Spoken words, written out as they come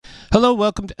Hello,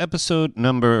 welcome to episode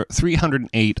number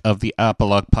 308 of the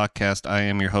Apolog podcast. I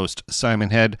am your host,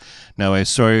 Simon Head. Now, I'm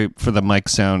sorry for the mic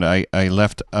sound. I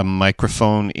left a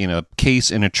microphone in a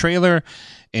case in a trailer,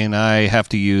 and I have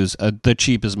to use the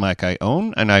cheapest mic I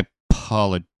own, and I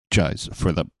apologize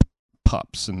for the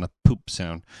pops and the poop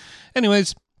sound.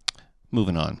 Anyways,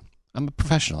 moving on. I'm a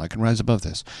professional. I can rise above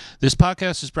this. This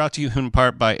podcast is brought to you in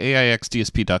part by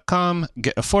AIXDSP.com.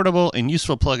 Get affordable and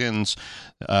useful plugins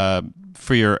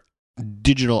for your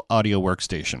digital audio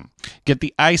workstation. Get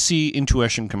the IC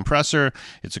Intuition compressor.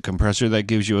 It's a compressor that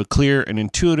gives you a clear and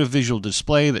intuitive visual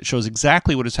display that shows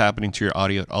exactly what is happening to your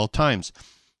audio at all times.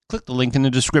 Click the link in the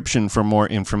description for more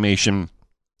information.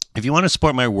 If you want to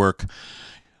support my work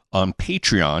on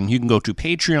Patreon, you can go to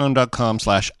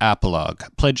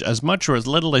patreon.com/apolog. Pledge as much or as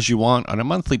little as you want on a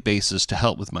monthly basis to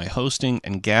help with my hosting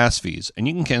and gas fees, and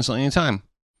you can cancel anytime.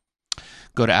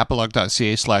 Go to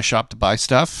apolog.ca/shop to buy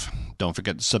stuff. Don't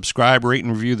forget to subscribe, rate,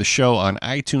 and review the show on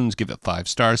iTunes. Give it 5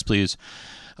 stars, please.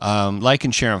 Like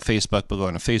and share on Facebook by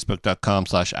going to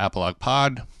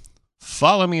facebook.com/apologpod.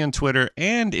 Follow me on Twitter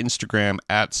and Instagram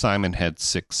at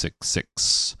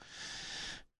SimonHead666.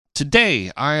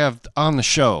 Today, I have on the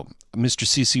show Mr.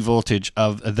 CC Voltage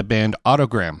of the band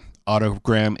Autogramm.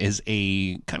 Autogramm is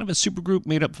a kind of a supergroup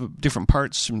made up of different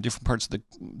parts from different parts of the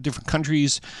different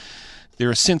countries.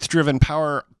 They're a synth-driven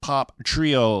power pop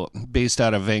trio based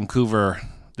out of Vancouver.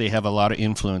 They have a lot of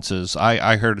influences.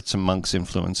 I heard some Monks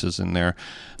influences in there.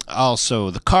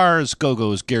 Also, the Cars,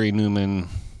 Go-Go's, Gary Newman,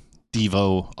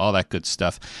 Devo, all that good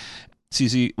stuff.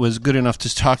 CC was good enough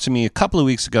to talk to me a couple of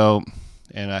weeks ago,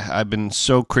 and I've been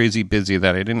so crazy busy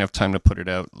that I didn't have time to put it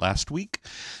out last week.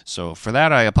 So for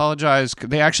that, I apologize.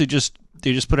 They just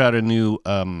put out a new,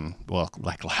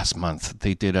 like last month,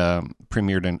 they did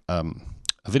premiered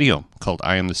a video called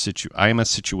I Am a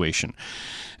Situation.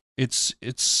 It's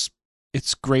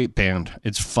great band.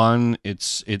 It's fun.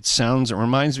 It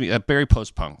reminds me of very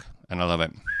post-punk, and I love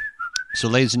it. So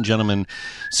ladies and gentlemen,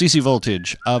 CC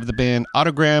Voltage of the band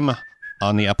Autogramm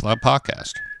on the Upload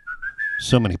Podcast.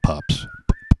 So many pops.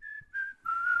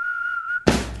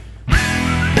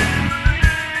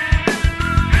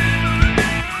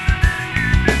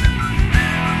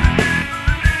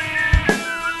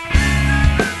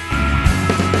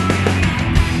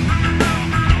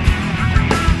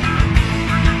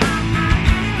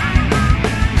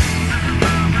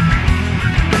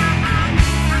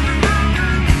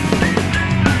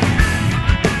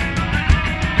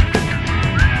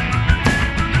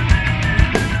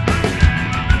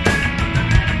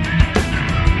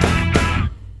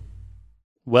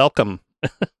 Welcome.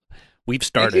 We've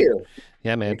started. Thank you.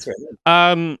 Yeah, man. Thanks.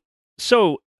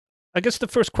 So I guess the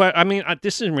first question,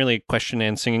 this isn't really a question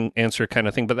answer kind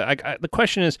of thing, but the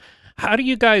question is, how do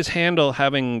you guys handle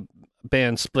having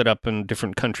bands split up in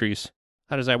different countries?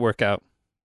 How does that work out?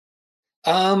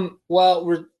 Well,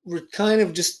 we're kind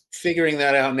of just figuring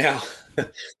that out now.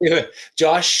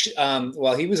 Josh,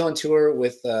 well, he was on tour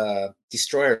with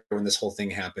Destroyer when this whole thing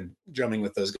happened, drumming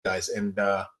with those guys, and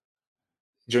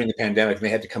during the pandemic, they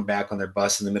had to come back on their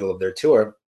bus in the middle of their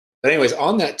tour. But anyways,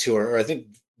 on that tour, or I think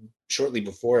shortly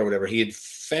before or whatever, he had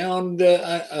found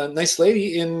a nice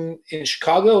lady in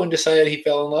Chicago and decided he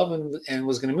fell in love and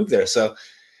was going to move there. So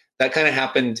that kind of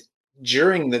happened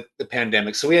during the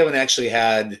pandemic. So we haven't actually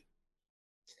had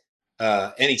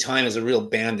any time as a real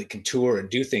band that can tour and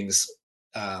do things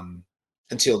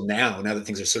until now that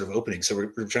things are sort of opening. So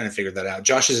we're trying to figure that out.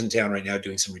 Josh is in town right now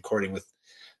doing some recording with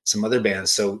some other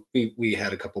bands. So we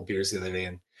had a couple beers the other day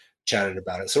and chatted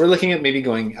about it. So we're looking at maybe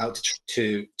going out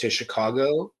to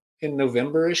Chicago in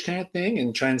November-ish kind of thing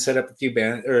and try and set up a few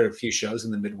shows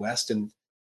in the Midwest. And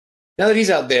now that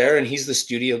he's out there and he's the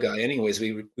studio guy anyways,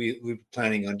 we were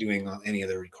planning on doing any of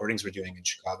the recordings we're doing in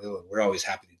Chicago, and we're always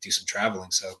happy to do some traveling.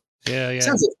 So yeah.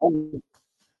 Sounds like fun.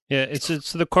 Yeah, it's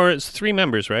the core. It's 3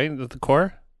 members, right? The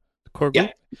core group?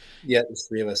 Yeah, there's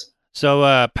 3 of us.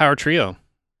 So Power Trio.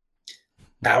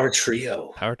 Power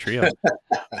Trio.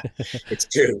 It's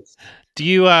true. Do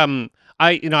you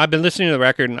I've been listening to the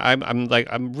record, and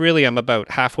I'm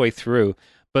about halfway through.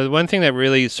 But one thing that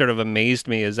really sort of amazed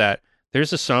me is that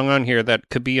there's a song on here that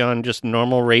could be on just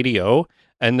normal radio,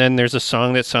 and then there's a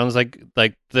song that sounds like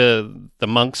the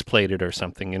Monks played it or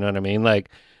something. You know what I mean?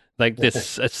 Like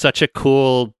this. It's such a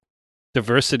cool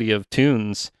diversity of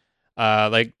tunes.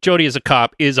 Like Jody is a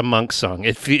Cop is a Monks song.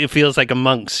 It feels like a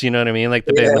Monks, you know what I mean? Like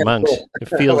the band The Monks. It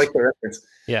feels I like the reference.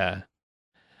 Yeah.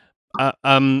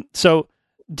 So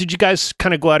did you guys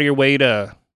kind of go out of your way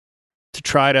to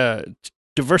try to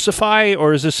diversify,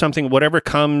 or is this something, whatever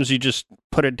comes, you just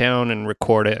put it down and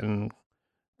record it and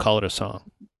call it a song?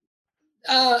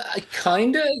 I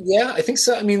kind of, yeah, I think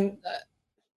so. I mean,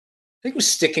 I think we're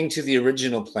sticking to the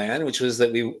original plan, which was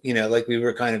that like we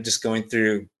were kind of just going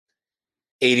through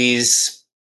 80s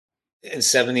and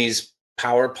 70s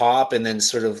power pop and then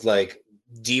sort of like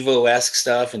Devo-esque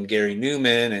stuff and Gary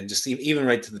Newman and just even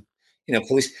right to the,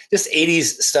 police, just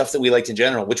 80s stuff that we liked in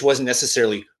general, which wasn't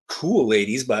necessarily cool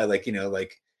 80s by like,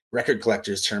 like record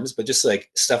collectors terms, but just like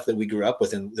stuff that we grew up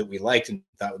with and that we liked and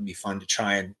thought would be fun to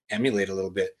try and emulate a little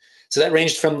bit. So that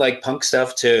ranged from like punk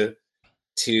stuff to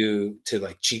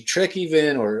like Cheap Trick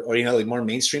even or like more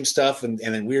mainstream stuff and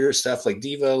then weirder stuff like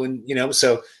Devo and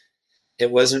so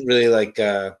it wasn't really like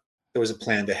there was a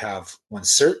plan to have one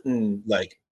certain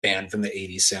like band from the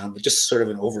 80s sound, but just sort of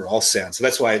an overall sound. So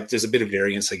that's why there's a bit of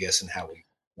variance, I guess, in how we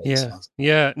play the Yeah. songs.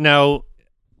 Yeah. Now,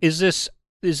 is this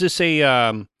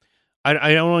a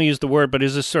I don't want to use the word, but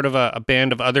is this sort of a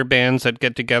band of other bands that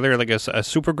get together, like a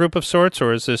super group of sorts,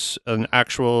 or is this an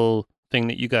actual thing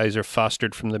that you guys are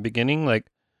fostered from the beginning? Like,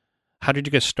 how did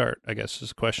you guys start? I guess is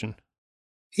the question.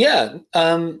 Yeah,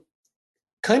 kind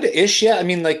of ish. Yeah, I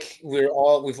mean, like we've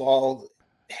all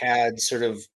had sort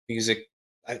of music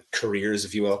careers,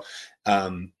 if you will.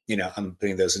 I'm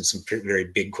putting those in some very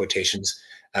big quotations.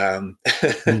 Um,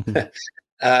 Hmm.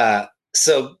 uh,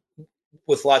 so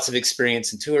with lots of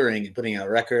experience in touring and putting out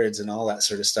records and all that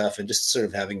sort of stuff, and just sort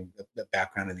of having a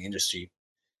background in the industry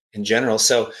in general.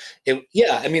 So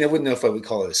yeah, I mean, I wouldn't know if I would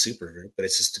call it a super group, but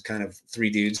it's just a kind of three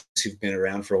dudes who've been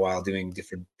around for a while doing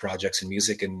different projects in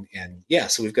music. And yeah,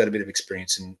 so we've got a bit of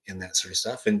experience in that sort of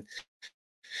stuff. And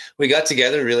we got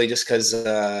together really just because,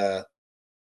 well,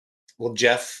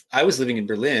 I was living in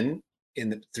Berlin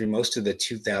through most of the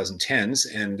 2010s.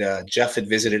 And Jeff had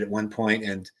visited at one point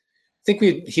and I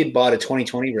think he had bought a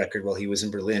 2020 record while he was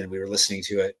in Berlin. We were listening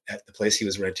to it at the place he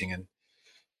was renting, and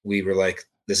we were like,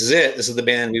 "This is it. This is the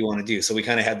band we want to do." So we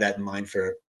kind of had that in mind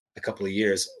for a couple of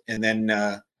years. And then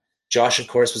Josh, of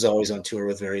course, was always on tour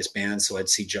with various bands, so I'd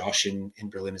see Josh in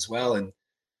Berlin as well. And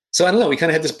so I don't know. We kind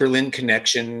of had this Berlin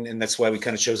connection, and that's why we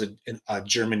kind of chose a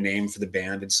German name for the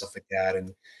band and stuff like that.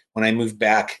 And when I moved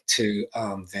back to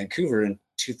Vancouver in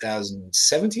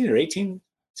 2017 or 18,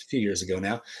 it's a few years ago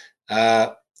now.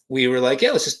 Uh, we were like,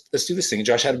 yeah, let's do this thing. And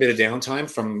Josh had a bit of downtime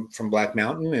from Black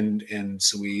Mountain, and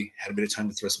so we had a bit of time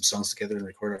to throw some songs together and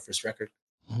record our first record.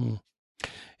 Hmm.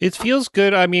 It feels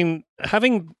good. I mean,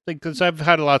 having like, because I've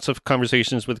had lots of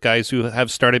conversations with guys who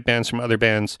have started bands from other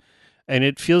bands, and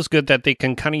it feels good that they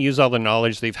can kind of use all the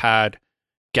knowledge they've had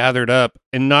gathered up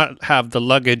and not have the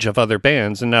luggage of other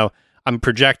bands. And now I'm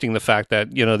projecting the fact that,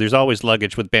 there's always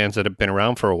luggage with bands that have been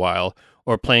around for a while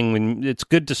or playing when it's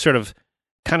good to sort of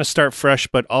kind of start fresh,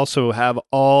 but also have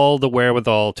all the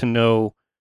wherewithal to know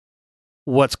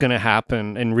what's going to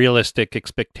happen and realistic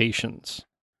expectations.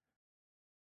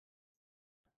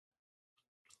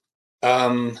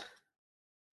 Um,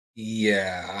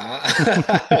 yeah.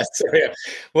 So yeah.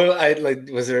 Well, I like.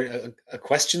 Was there a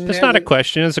question That's there not a that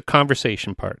question. It's a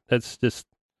conversation part. That's,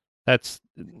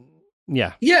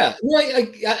 yeah. Yeah, well,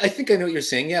 I think I know what you're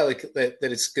saying. Yeah, like that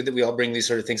it's good that we all bring these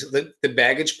sort of things. The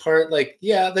baggage part, like,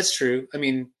 yeah, that's true. I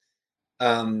mean,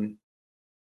 um,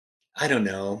 I don't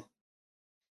know.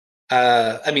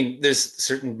 I mean, there's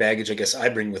certain baggage I guess I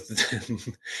bring with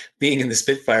being in the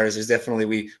Spitfires. There's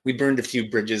definitely we burned a few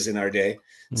bridges in our day.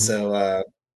 Hmm. So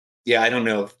yeah, I don't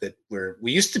know if that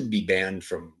we used to be banned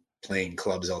from playing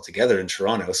clubs altogether in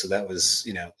Toronto. So that was,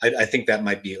 I think that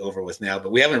might be over with now,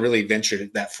 but we haven't really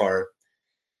ventured that far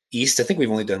east. I think we've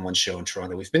only done one show in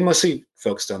Toronto. We've been mostly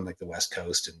focused on like the West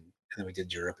Coast, and then we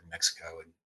did Europe and Mexico,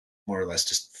 and more or less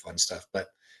just fun stuff. But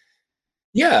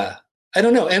yeah, I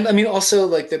don't know. And I mean, also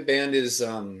like the band is,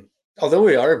 although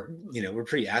we are, we're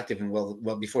pretty active, and well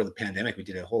before the pandemic, we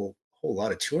did a whole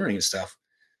lot of touring and stuff,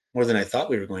 more than I thought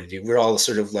we were going to do. We're all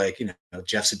sort of like,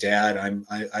 Jeff's a dad.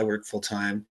 I work full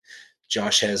time.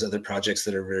 Josh has other projects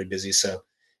that are very busy. So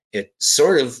it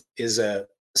sort of is a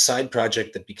side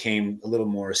project that became a little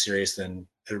more serious than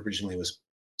it originally was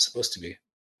supposed to be.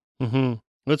 Hmm.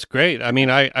 That's great. I mean,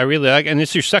 I really like, and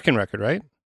it's your second record, right?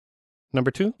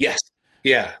 Number two? Yes.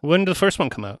 Yeah. When did the first one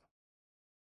come out?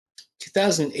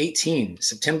 2018,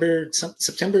 September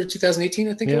 2018,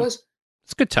 I think it Yeah. was.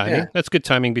 It's good Yeah. timing. That's good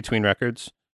timing between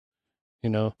records, you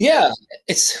know? Yeah.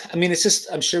 I mean, it's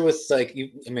just, I'm sure with like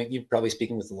I mean, you're probably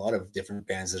speaking with a lot of different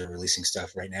bands that are releasing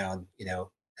stuff right now, and,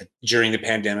 during the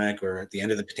pandemic or at the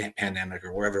end of the pandemic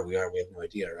or wherever we are, we have no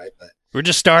idea. Right. But, We're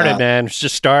just started, um, man. It's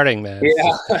just starting, man. It's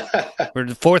just, yeah.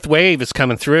 the fourth wave is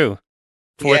coming through.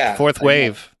 Fourth, Yeah, fourth I know.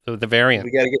 wave, the variant.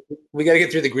 We gotta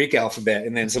get through the Greek alphabet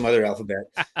and then some other alphabet.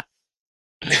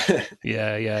 Yeah,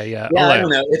 yeah, yeah. Yeah, Oh, I yeah. don't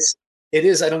know. It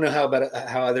is. I don't know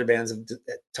how other bands have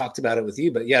talked about it with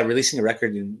you, but yeah, releasing a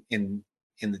record in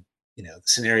the the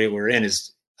scenario we're in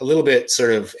is a little bit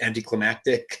sort of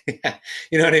anticlimactic.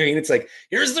 You know what I mean? It's like,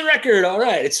 here's the record, all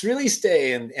right, it's release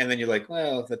day, and then you're like,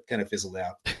 well, that kind of fizzled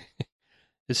out.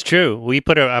 It's true. We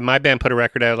put my band put a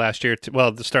record out last year.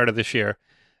 Well, the start of this year,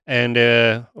 and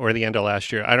or the end of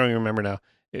last year. I don't even remember now.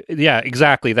 Yeah,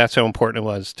 exactly. That's how important it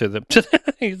was to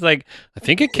the. He's like, I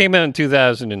think it came out in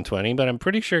 2020, but I'm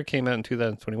pretty sure it came out in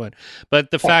 2021.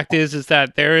 But the fact is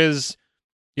that there is.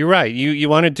 You're right. You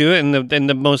want to do it, and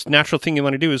the most natural thing you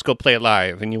want to do is go play it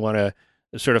live, and you want to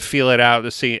sort of feel it out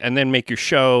to see, and then make your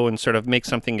show and sort of make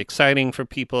something exciting for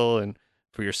people and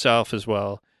for yourself as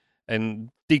well.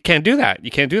 And you can't do that.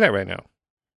 You can't do that right now.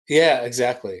 Yeah,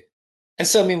 exactly. And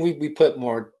so I mean, we put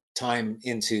more time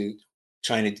into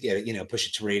trying to get it, push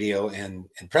it to radio and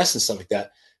press and stuff like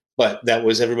that. But that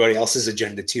was everybody else's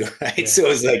agenda too, right? Yeah. So it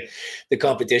was like the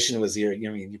competition was you're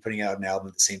putting out an album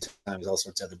at the same time as all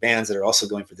sorts of other bands that are also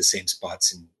going for the same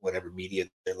spots in whatever media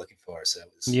they're looking for. So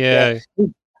it was, Yeah.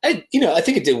 I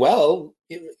think it did well,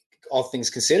 all things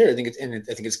considered. I think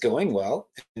it's going well,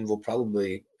 and we'll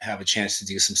probably have a chance to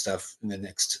do some stuff in the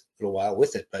next little while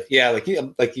with it. But yeah, like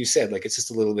you said, like it's just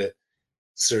a little bit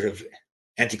sort of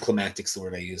anticlimactic's the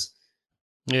word I use.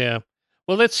 Yeah.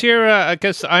 Well, let's hear. I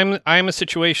guess I'm a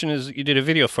situation as you did a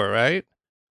video for, right?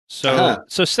 So Uh-huh.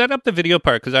 so set up the video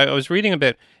part because I was reading a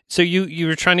bit. So you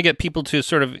were trying to get people to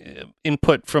sort of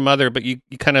input from other, but you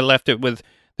kind of left it with.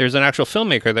 There's an actual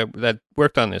filmmaker that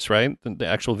worked on this, right? The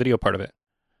actual video part of it.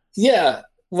 Yeah.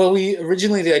 Well, we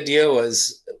originally the idea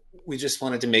was we just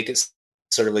wanted to make it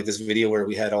sort of like this video where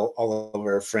we had all of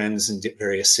our friends in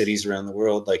various cities around the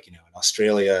world, like in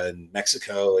Australia and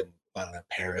Mexico and I don't know,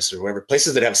 Paris or wherever,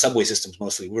 places that have subway systems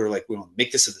mostly. We were like, we want to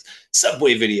make this a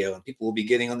subway video, and people will be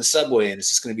getting on the subway, and it's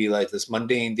just going to be like this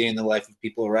mundane day in the life of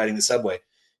people riding the subway.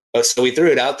 So we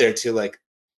threw it out there to like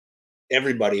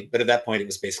everybody, but at that point, it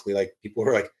was basically like people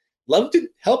were like, "Love to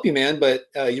help you, man," but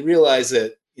you realize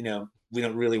that we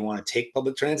don't really want to take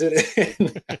public transit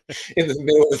in the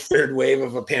middle of the third wave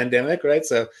of a pandemic, right?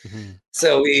 So, Mm-hmm.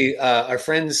 so we our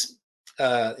friends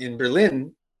in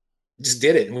Berlin just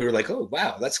did it, and we were like, "Oh,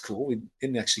 wow, that's cool." We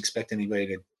didn't actually expect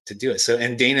anybody to do it. So,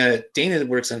 and Dana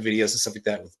works on videos and stuff like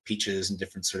that with Peaches and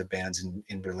different sort of bands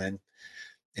in Berlin,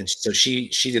 and so she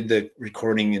did the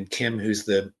recording, and Kim, who's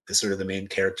the sort of the main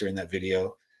character in that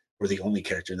video, or the only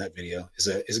character in that video, is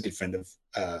a good friend of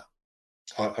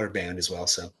our band as well.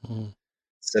 So. Mm-hmm.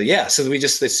 So yeah, so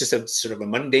it's just a sort of a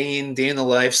mundane day in the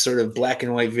life, sort of black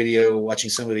and white video, watching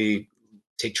somebody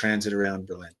take transit around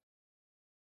Berlin.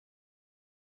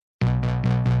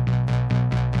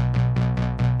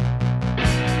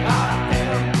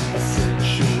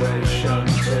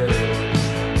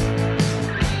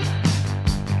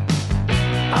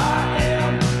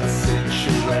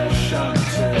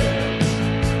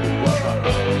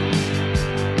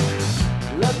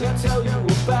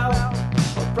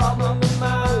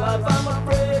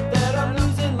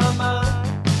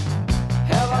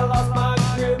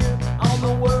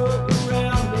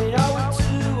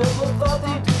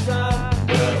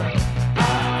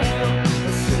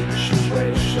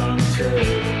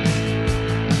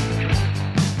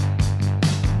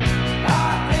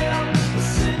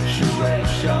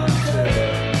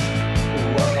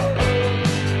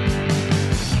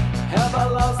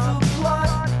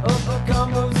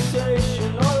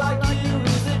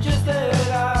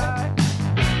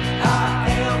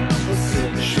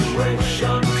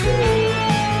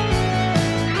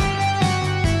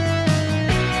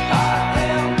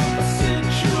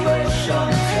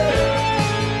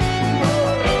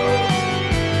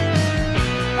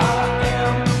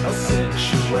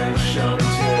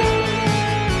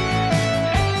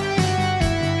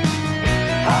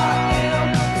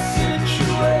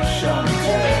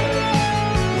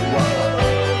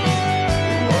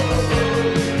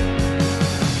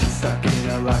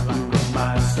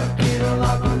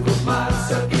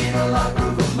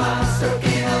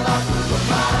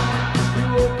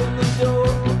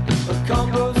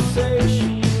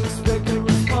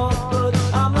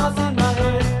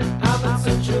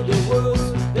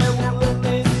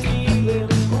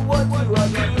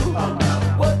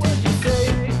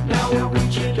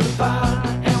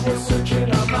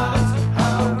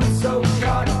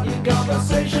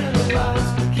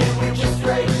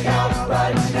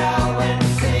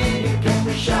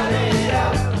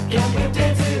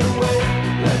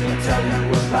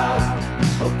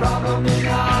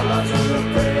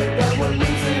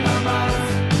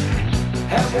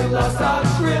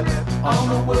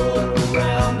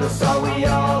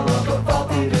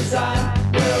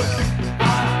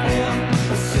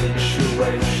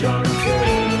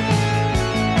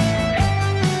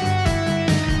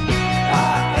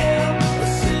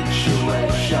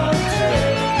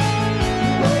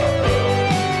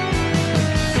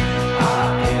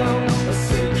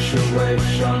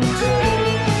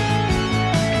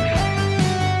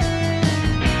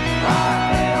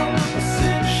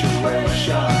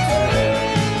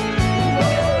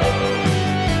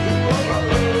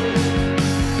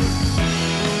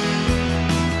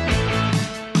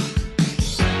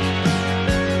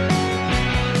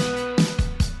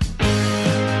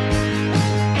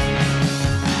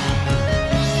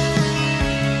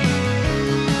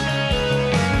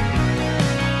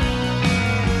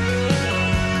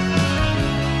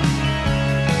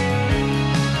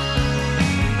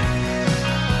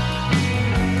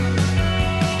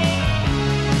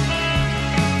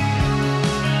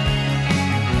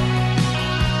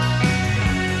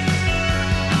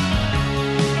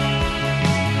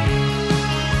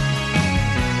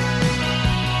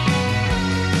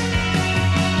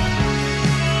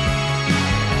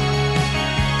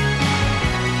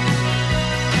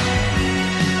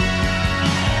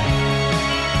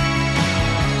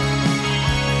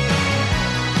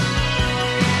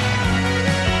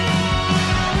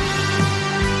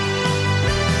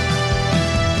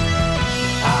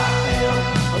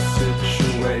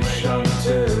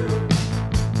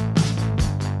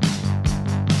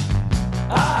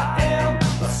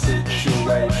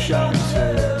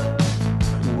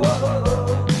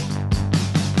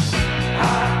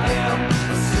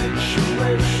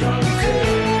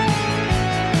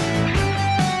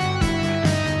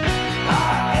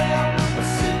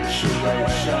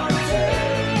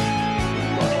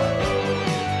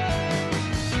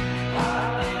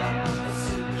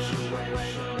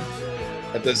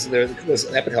 those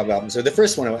Epitaph albums, or the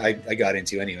first one I got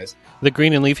into, anyways. The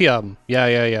Green and Leafy album. Yeah,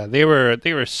 yeah, yeah. They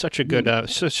were such a good,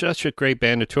 such a great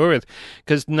band to tour with,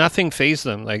 because nothing phased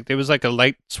them. Like there was like a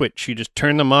light switch. You just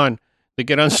turn them on. They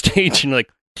get on stage and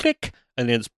like click, and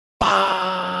it's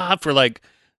bah for like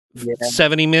Yeah,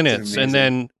 70 minutes, and amazing.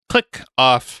 then click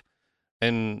off,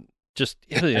 and just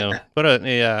what a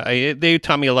yeah. They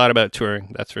taught me a lot about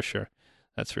touring. That's for sure.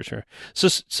 That's for sure.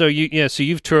 So you yeah. So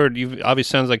you've toured. You've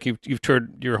obviously sounds like you've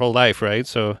toured your whole life, right?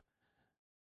 So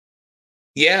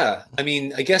Yeah, I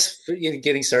mean, I guess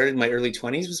getting started in my early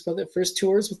 20s was about the first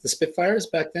tours with the Spitfires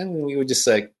back then, and we would just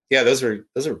like, yeah, those were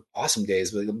awesome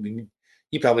days. But I mean,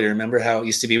 you probably remember how it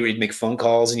used to be, where you'd make phone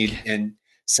calls and you'd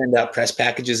send out press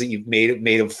packages that you've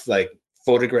made of like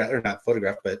photograph, or not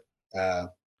photograph, but uh,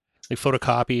 they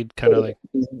photocopied, kind of like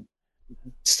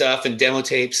stuff and demo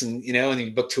tapes, and and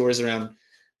you book tours around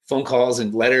phone calls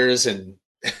and letters, and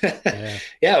yeah.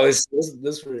 yeah,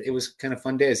 it was kind of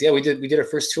fun days. Yeah, we did our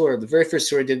first tour. The very first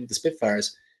tour I did with the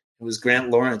Spitfires, it was Grant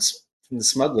Lawrence from the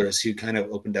Smugglers who kind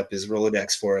of opened up his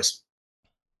Rolodex for us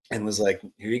and was like,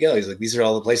 "Here you go." He's like, "These are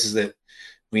all the places that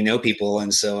we know people,"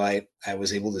 and so I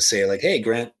was able to say like, "Hey,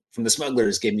 Grant from the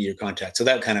Smugglers gave me your contact." So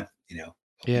that kind of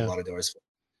opened a Yeah, lot of doors.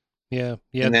 yeah,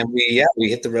 yeah, And then we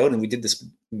hit the road and we did this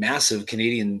massive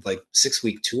Canadian like 6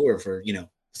 week tour for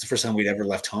it's the first time we'd ever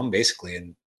left home basically,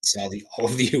 and saw the all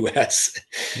of the US. It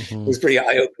hmm was pretty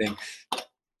eye opening.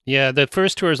 yeah. The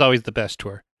first tour is always the best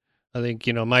tour. I think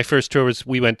my first tour was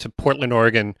we went to Portland,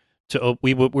 Oregon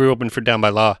we were open for Down by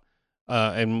Law,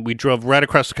 and we drove right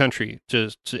across the country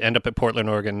to end up at Portland,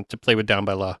 Oregon to play with Down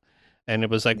by Law, and it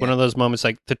was like one Yeah, of those moments.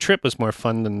 Like the trip was more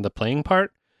fun than the playing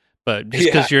part, but just yeah,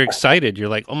 because you're excited, you're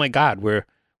like, oh my god, we're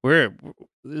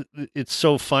it's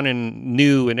so fun and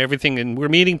new and everything, and we're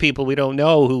meeting people we don't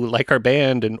know who like our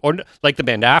band and or like the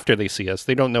band after they see us.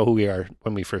 They don't know who we are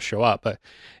when we first show up, but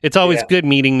it's always yeah, good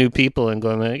meeting new people and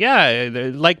going, yeah,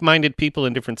 they're like-minded people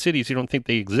in different cities. You don't think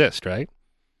they exist, right?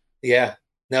 yeah.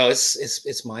 No,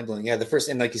 it's mind blowing. Yeah, the first,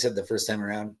 and like you said, the first time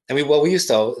around. I mean, well, we used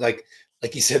to like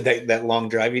you said, that long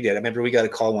drive you did. I remember we got a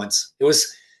call once.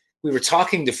 We were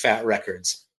talking to Fat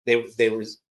Records. They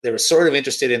were sort of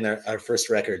interested in our first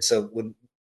record. So when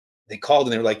they called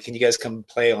and they were like, "Can you guys come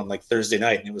play on like Thursday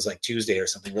night?" And it was like Tuesday or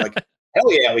something. We're like,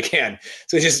 "Hell yeah, we can!"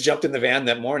 So we just jumped in the van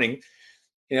that morning.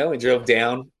 We drove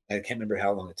down. I can't remember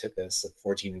how long it took us, like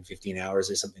 14 and 15 hours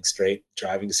or something straight,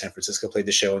 driving to San Francisco, played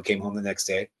the show, and came home the next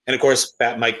day. And of course,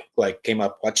 Fat Mike like came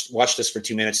up, watched us for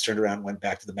 2 minutes, turned around, went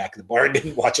back to the back of the bar, and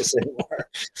didn't watch us anymore.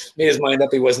 Made his mind up;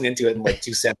 he wasn't into it in like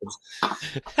 2 seconds.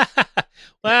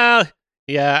 Well,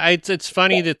 yeah, it's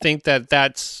funny to think that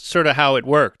that's sort of how it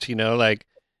worked. Like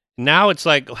now it's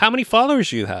like, how many followers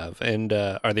do you have, and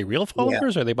are they real Yeah,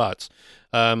 followers or are they bots?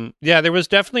 Yeah, there was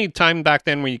definitely a time back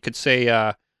then where you could say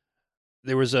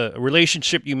there was a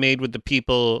relationship you made with the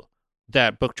people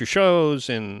that booked your shows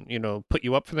and put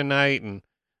you up for the night, and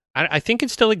I think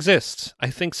it still exists. I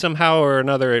think somehow or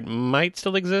another it might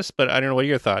still exist, but I don't know. What are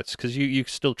your thoughts? Because you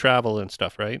still travel and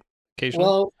stuff, right?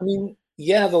 Occasionally. well, I mean,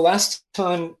 yeah, the last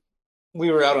time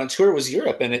we were out on tour was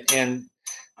Europe, and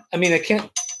I mean, I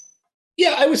can't.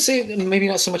 Yeah, I would say maybe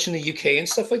not so much in the UK and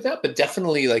stuff like that, but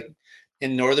definitely like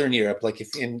in Northern Europe, like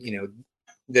if in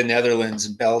the Netherlands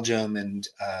and Belgium and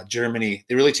Germany,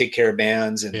 they really take care of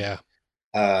bands, and Yeah.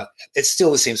 uh, it's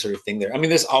still the same sort of thing there. I mean,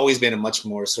 there's always been a much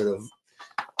more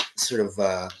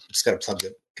just got to plug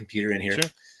the computer in here.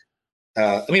 Sure.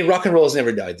 I mean, rock and roll has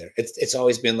never died there. It's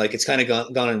always been like it's kind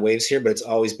of gone in waves here, but it's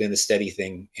always been a steady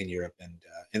thing in Europe,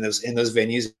 and those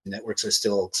venues networks are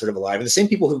still sort of alive. And the same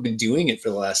people who've been doing it for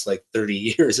the last like 30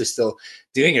 years are still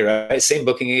doing it, right? Same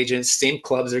booking agents, same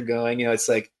clubs are going. It's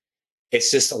like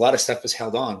it's just a lot of stuff is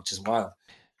held on, which is wild.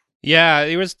 Yeah,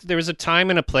 there was a time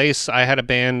and a place. I had a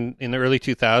band in the early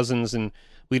 2000s, and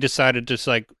we decided just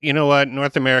like, you know what,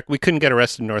 North America, we couldn't get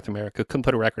arrested in North America, couldn't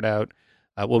put a record out.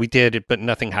 Well, we did, but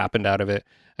nothing happened out of it.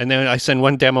 And then I send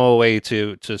one demo away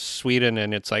to Sweden,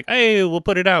 and it's like, hey, we'll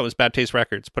put it out. It was Bad Taste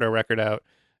Records, put our record out,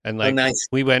 and Oh, like nice.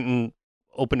 we went and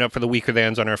opened up for the Weaker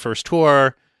Thans on our first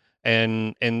tour,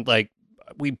 and like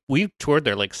we toured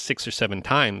there like 6 or 7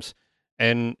 times,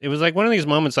 and it was like one of these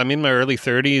moments. I'm in my early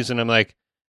 30s, and I'm like,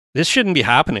 this shouldn't be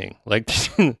happening. Like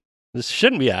this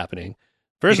shouldn't be happening.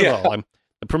 First of Yeah, all, I'm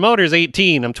the promoter's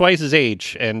 18. I'm twice his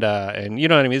age, and you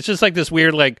know what I mean. It's just like this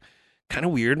weird, like kind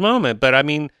of weird moment. But I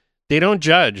mean, they don't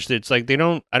judge. It's like they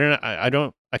don't. I don't know. I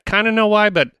don't. I kind of know why,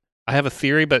 but I have a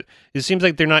theory. But it seems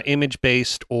like they're not image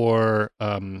based or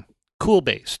cool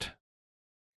based.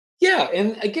 yeah,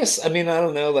 and I guess I mean I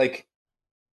don't know, like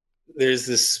there's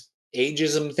this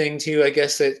ageism thing too. I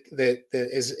guess that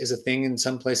is a thing in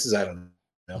some places. I don't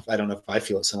I don't know if I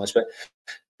feel it so much,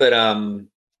 but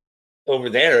over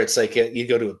there, it's like you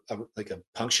go to like a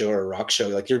punk show or a rock show,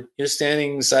 like you're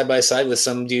standing side by side with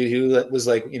some dude who was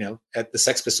like, at the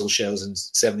Sex Pistols shows in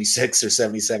 '76 or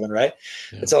 '77, right?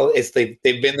 Yeah. It's they've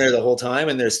been there the whole time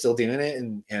and they're still doing it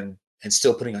and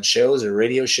still putting on shows or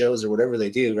radio shows or whatever they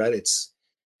do, right?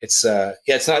 Yeah,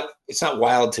 it's not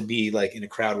wild to be like in a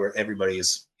crowd where everybody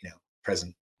is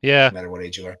present, Yeah. no matter what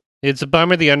age you are. It's a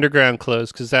bummer the underground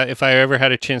closed because if I ever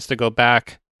had a chance to go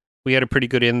back, we had a pretty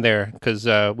good in there because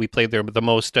we played there the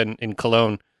most in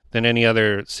Cologne than any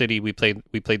other city. We played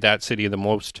that city the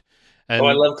most, Oh, I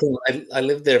and love Cologne. I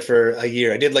lived there for a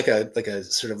year. I did like a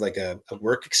sort of like a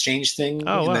work exchange thing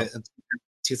oh in wow, the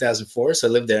 2004. So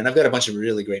I lived there, and I've got a bunch of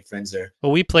really great friends there.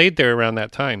 well we played there around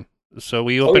that time. So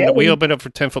we Oh yeah, opened we opened up for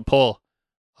 10 Foot Pole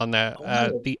on that oh,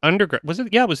 wow. the underground was it?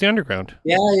 Yeah, it was the underground.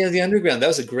 Yeah, the underground. That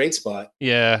was a great spot.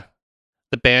 Yeah,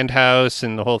 the band house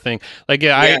and the whole thing. Like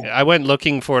yeah, Yeah, I went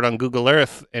looking for it on Google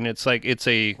Earth, and it's like it's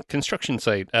a construction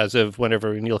site as of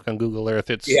whenever you look on Google Earth.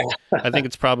 yeah. I think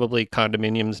it's probably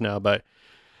condominiums now, but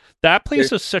that place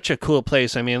There's, was such a cool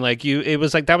place. I mean, like it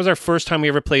was like that was our first time we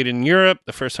ever played in Europe.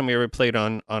 The first time we ever played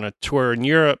on a tour in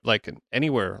Europe, like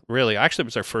anywhere really. Actually, it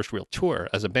was our first real tour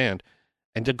as a band.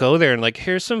 And to go there and like,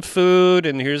 here's some food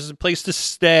and here's a place to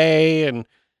stay and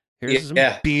here's some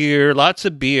yeah, beer, lots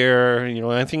of beer.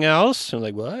 Anything else? I'm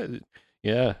like, what?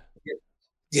 Yeah,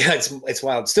 yeah. It's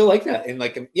wild. Still like that, and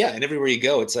like yeah, and everywhere you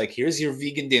go, it's like here's your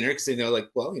vegan dinner because they know like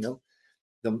well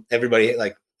everybody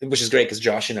like which is great because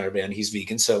Josh in our band he's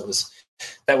vegan, so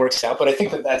that works out. But I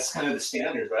think that's kind of the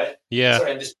standard, right? yeah.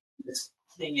 Sorry, I'm just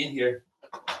getting in here.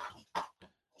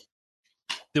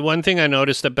 The one thing I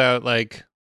noticed about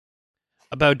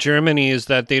Germany is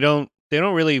that they don't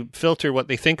really filter what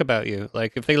they think about you.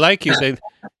 Like if they like you, you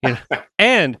know,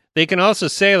 and they can also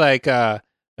say like a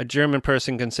German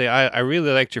person can say, I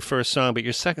really liked your first song, but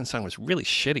your second song was really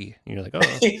shitty. And you're like,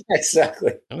 oh,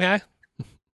 Exactly. okay,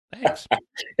 thanks.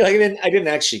 Like I didn't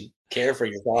actually care for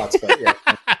your thoughts, but yeah.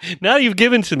 Now you've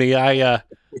given to me, I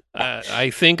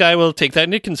think I will take that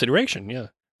into consideration. Yeah,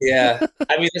 Yeah.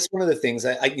 I mean, that's one of the things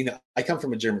I come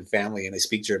from a German family and I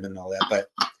speak German and all that, but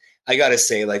I got to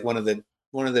say, like one of the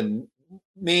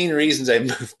main reasons I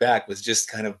moved back was just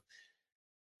kind of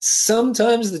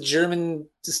sometimes the German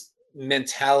just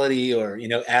mentality or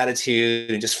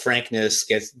attitude and just frankness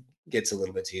gets a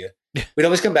little bit to you. We'd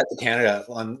always come back to Canada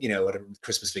on whatever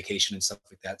Christmas vacation and stuff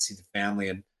like that, see the family,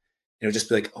 and just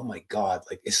be like, oh my god,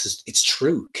 like it's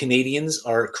true. Canadians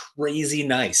are crazy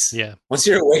nice. yeah, Once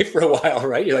you're away for a while,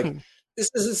 right? You're like, this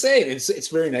is insane. It's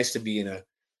very nice to be in a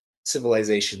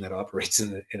civilization that operates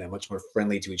in a much more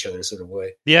friendly to each other sort of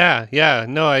way. yeah, yeah.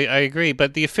 No, I agree.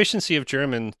 But the efficiency of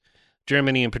Germany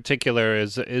in particular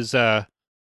is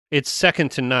it's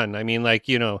second to none. I mean, like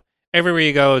everywhere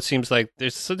you go, it seems like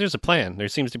there's a plan. There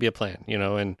seems to be a plan,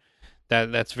 and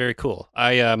that's very cool.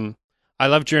 I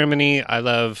love Germany. I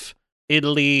love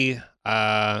Italy.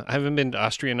 I haven't been to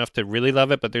Austria enough to really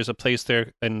love it, but there's a place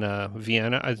there in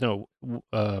Vienna. I know,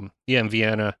 yeah, in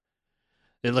Vienna.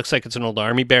 It looks like it's an old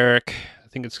army barrack.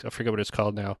 I forget what it's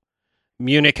called now.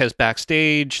 Munich has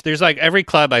backstage. There's like every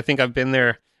club. I think I've been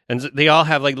there, and they all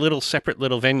have like little separate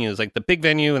little venues, like the big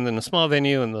venue and then the small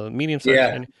venue and the medium sized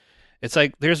Yeah, venue. It's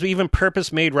like there's even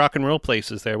purpose made rock and roll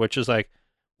places there, which is like,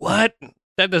 what?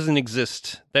 That doesn't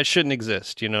exist. That shouldn't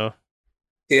exist.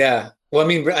 yeah. Well, I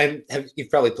mean, you've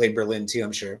probably played Berlin too,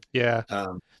 I'm sure. Yeah.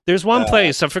 Um, There's one uh,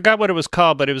 place, I forgot what it was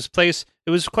called, but it was a place,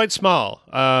 it was quite small.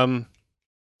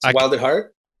 it's Wild at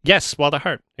Heart. Yes, Wild at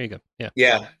Heart. There you go. Yeah.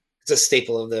 Yeah, it's a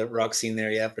staple of the rock scene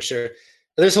there. Yeah, for sure.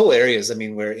 There's whole areas. I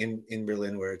mean, where in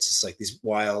Berlin, where it's just like these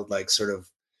wild, like sort of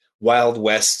Wild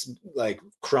West, like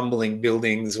crumbling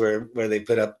buildings where they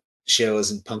put up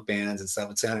shows and punk bands and stuff.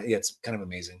 It's kind of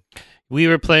amazing. We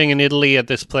were playing in Italy at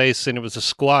this place and it was a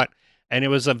squat and it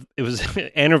was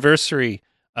anniversary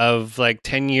of like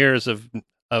 10 years of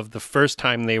the first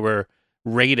time they were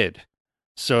raided.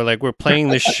 So like we're playing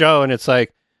this show and it's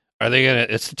like,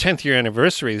 it's the 10th year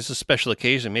anniversary. This is a special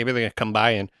occasion. Maybe they're going to come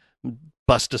by and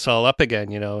bust us all up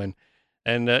again.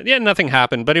 And yeah, nothing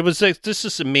happened, but it was like, just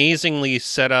this amazingly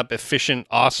set up, efficient,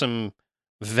 awesome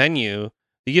venue.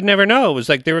 You'd never know. It was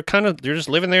like they're just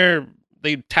living there.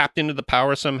 They tapped into the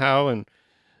power somehow, and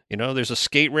there's a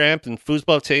skate ramp and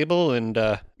foosball table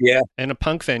Yeah, and a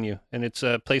punk venue, and it's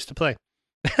a place to play.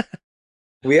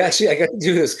 I got to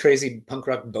do this crazy punk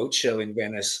rock boat show in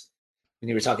Venice. When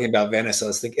you were talking about Venice, I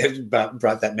was thinking it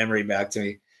brought that memory back to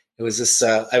me. It was this.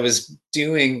 I was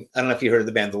doing. I don't know if you heard of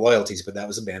the band The Loyalties, but that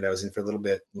was a band I was in for a little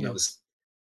bit. And Yeah.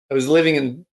 I was living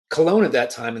in Cologne at that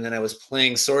time, and then I was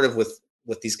playing sort of with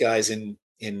these guys in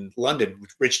in London.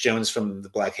 Rich Jones from the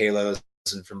Black Halos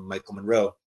and from Michael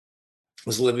Monroe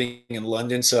was living in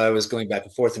London, so I was going back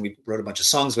and forth, and we wrote a bunch of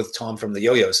songs with Tom from the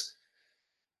Yo-Yos,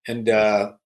 and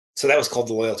so that was called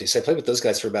The Loyalty. So I played with those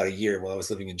guys for about a year while I was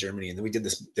living in Germany, and then we did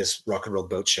this rock and roll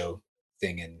boat show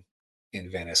thing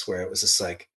in Venice, where it was just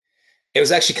like it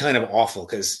was actually kind of awful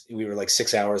because we were like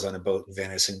 6 hours on a boat in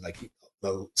Venice and like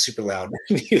the super loud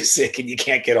music, and you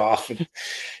can't get off. And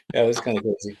that was kind of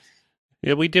crazy.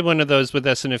 Yeah, we did one of those with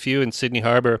SNFU in Sydney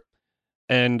Harbor,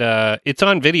 and it's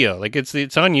on video. Like it's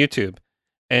on YouTube,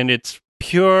 and it's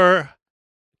pure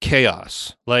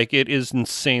chaos. Like it is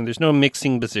insane. There's no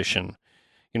mixing position.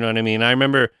 You know what I mean? I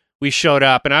remember we showed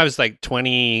up, and I was like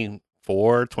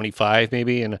 24, 25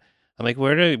 maybe, and I'm like,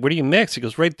 where do you mix? He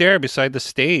goes, right there beside the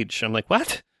stage. I'm like,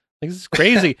 what? Like, this is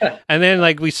crazy. And then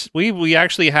like we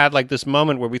actually had like this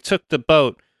moment where we took the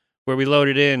boat where we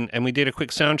loaded in and we did a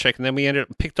quick sound check, and then we ended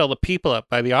up picked all the people up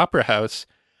by the opera house,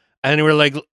 and we were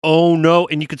like, oh no.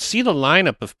 And you could see the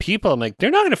lineup of people. I'm like,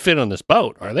 they're not going to fit on this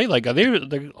boat, are they? Like,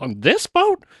 they're on this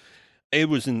boat?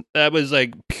 That was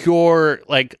like pure,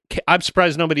 like, I'm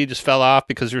surprised nobody just fell off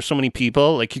because there's so many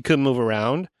people, like you couldn't move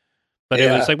around. But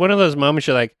it was Yeah. like one of those moments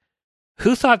you're like,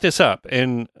 who thought this up?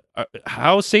 And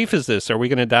how safe is this? Are we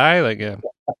going to die? Like, yeah,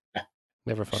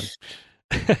 never fun.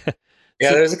 Yeah,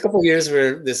 So, there was a couple of years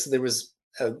where there was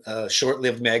a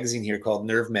short-lived magazine here called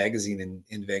Nerve Magazine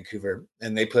in Vancouver,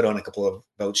 and they put on a couple of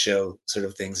boat show sort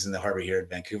of things in the harbor here in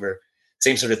Vancouver.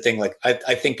 Same sort of thing. Like I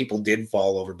think people did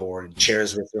fall overboard, and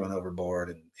chairs were thrown overboard,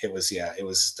 and it was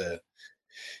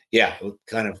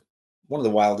kind of one of the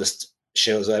wildest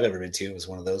shows I've ever been to. It was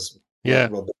one of those rock yeah,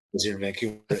 and roll bands here in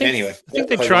Vancouver. I think Anyway, I think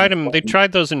they I tried won't. them. They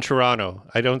tried those in Toronto.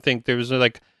 I don't think there was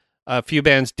like a few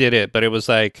bands did it, but it was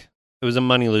like it was a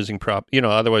money losing prop. You know,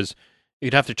 otherwise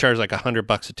you'd have to charge like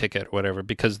 $100 a ticket or whatever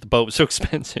because the boat was so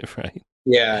expensive, right?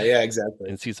 Yeah, exactly.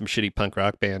 And see some shitty punk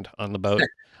rock band on the boat.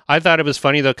 I thought it was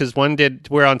funny though because one did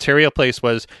where Ontario Place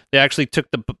was. They actually took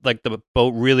the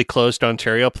boat really close to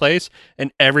Ontario Place,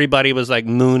 and everybody was like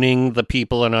mooning the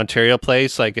people in Ontario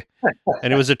Place, like,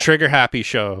 and it was a trigger happy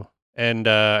show, and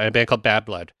a band called Bad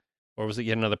Blood, or was it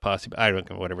yet another posse? I don't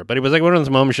know, whatever. But it was like one of those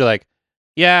moments you're like,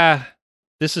 yeah,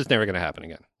 this is never gonna happen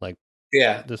again. Like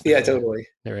Yeah, this yeah, never totally.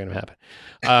 never gonna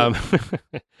happen.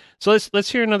 So let's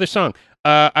hear another song.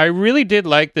 I really did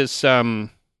like this the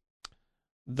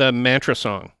mantra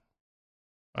song.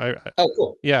 I Oh,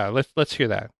 cool. yeah, let's hear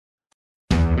that.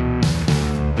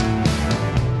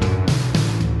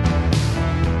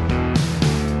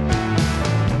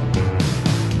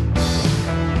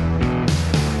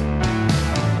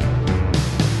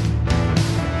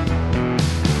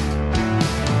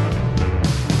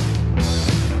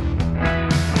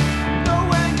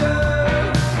 No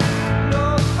anger,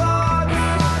 no thoughts,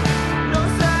 no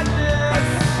sadness,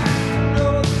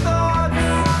 no thoughts,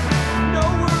 no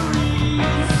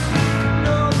worries,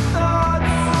 no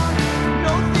thoughts.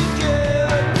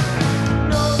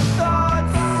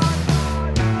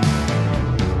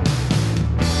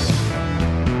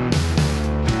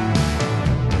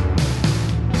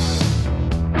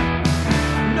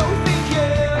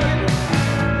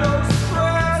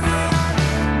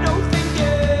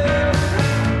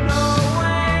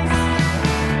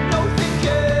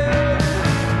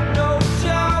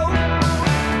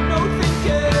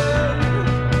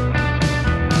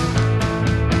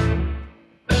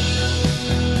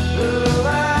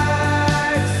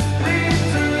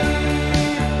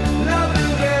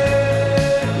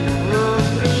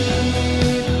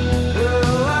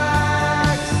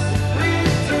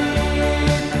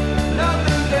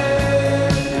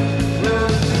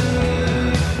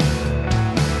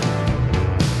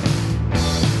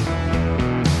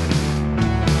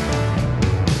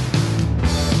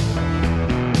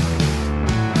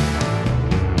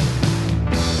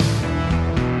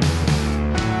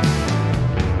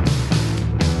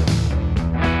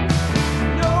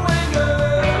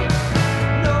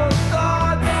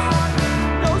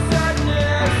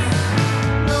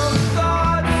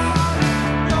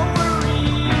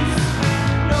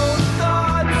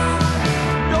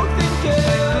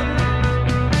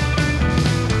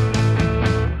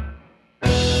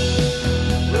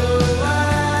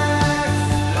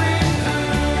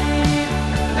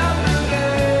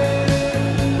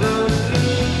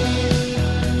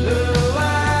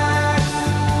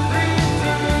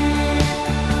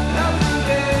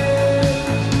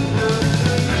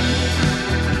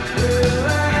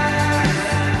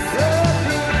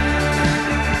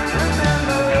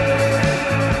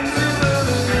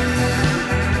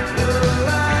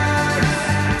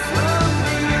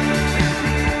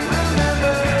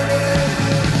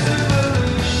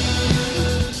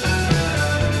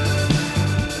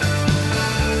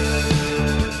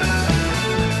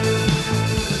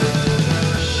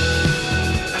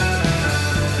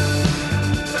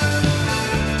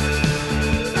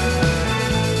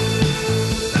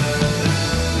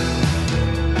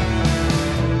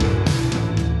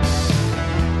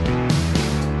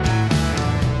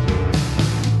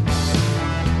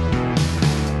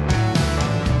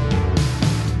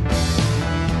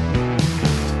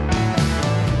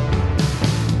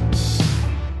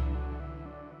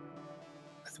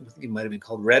 he might have been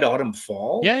called Red Autumn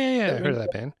Fall. Yeah. I heard of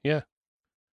that band. Yeah.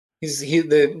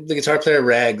 The guitar player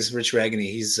Rags, Rich Raggany.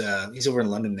 He's over in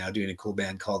London now doing a cool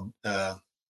band called the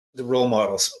Role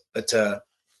Models. But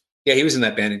yeah, he was in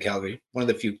that band in Calgary. One of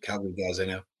the few Calgary guys I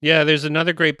know. Yeah, there's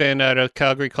another great band out of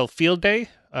Calgary called Field Day.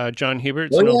 John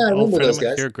Hubert's Oh an yeah, I old remember friend of those mine.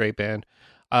 guys. They're a great band.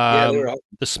 Yeah, they were awesome.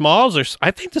 The Smalls are. I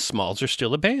think the Smalls are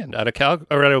still a band out of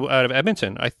out of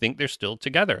Edmonton. I think they're still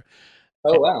together.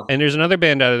 Oh wow. And there's another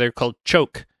band out of there called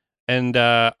Choke, and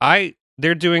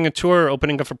they're doing a tour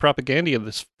opening up for Propaganda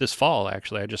this fall.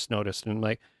 Actually, I just noticed, and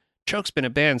like Choke's been a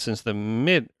band since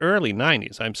the early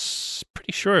 '90s. I'm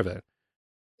pretty sure of it.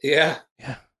 Yeah.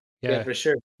 Yeah. Yeah, for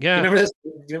sure. Yeah. Do you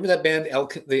remember that band,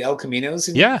 the El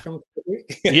Caminos? Yeah. From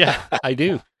Yeah, I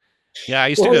do. Yeah, I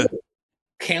used What to was go. it?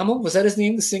 Camel, was that his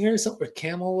name? The singer, or something, or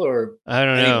Camel, or I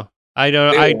don't anyway, know. I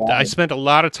don't. they were I wild. spent a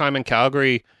lot of time in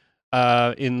Calgary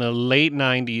in the late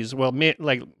 '90s. Well,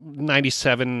 like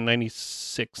 97,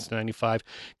 96, 95.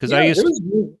 Because Yeah, there was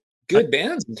really good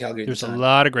bands in Calgary at the there's a time.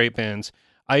 lot of great bands.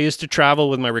 I used to travel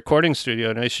with my recording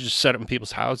studio, and I used to just set up in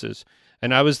people's houses.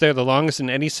 And I was there the longest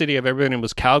in any city I've ever been in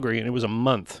was Calgary, and it was a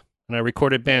month. And I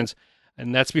recorded bands,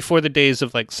 and that's before the days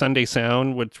of like Sunday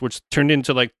Sound, which turned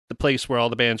into like the place where all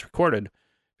the bands recorded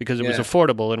because it was Yeah.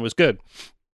 affordable and it was good.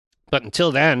 But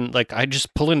until then, like I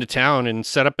just pull into town and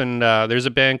set up, and there's a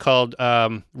band called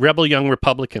Rebel Young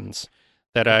Republicans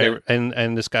that Okay.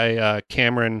 and this guy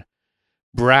Cameron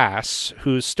Brass,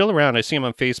 who's still around. I see him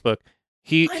on Facebook.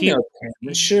 He I know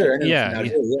Cameron, sure. I know him from out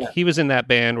here, yeah. he was in that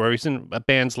band, or he's in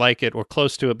bands like it or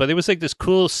close to it. But it was like this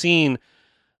cool scene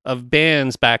of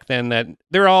bands back then that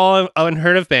they're all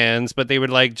unheard of bands, but they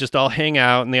would like just all hang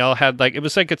out, and they all had like, it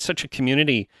was like it's such a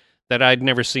community that I'd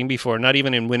never seen before. Not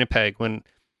even in Winnipeg, when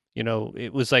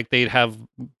it was like they'd have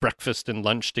breakfast and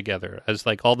lunch together as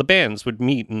like all the bands would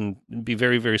meet and be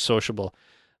very, very sociable.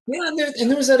 Yeah,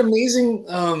 and there was that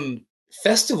amazing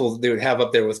festival that they would have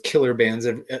up there with killer bands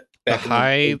back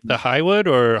in The Highwood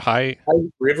or High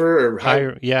River or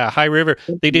High River.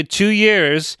 They did 2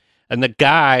 years, and the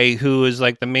guy who was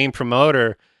like the main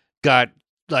promoter got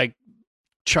like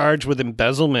charged with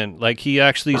embezzlement. Like he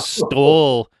actually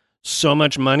stole so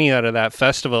much money out of that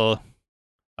festival.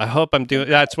 I hope I'm doing.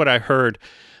 That's what I heard.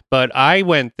 But I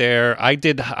went there. I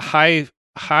did High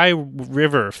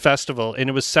River Festival, and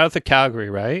it was south of Calgary,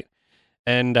 right?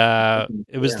 And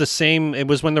it was the same. It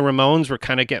was when the Ramones were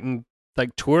kind of getting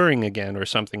like touring again or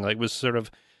something. Like it was sort of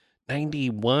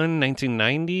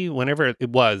 1990, whenever it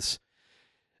was.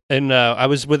 And I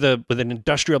was with an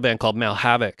industrial band called Mal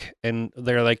Havoc, and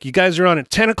they're like, "You guys are on at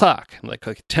 10 o'clock." I'm like,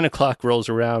 okay, 10 o'clock rolls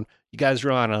around. You guys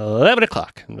are on at 11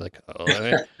 o'clock. I'm like,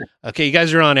 oh, okay, you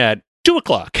guys are on at 2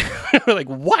 o'clock. We're like,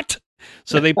 what?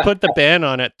 So they put the band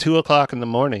on at 2 o'clock in the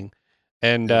morning,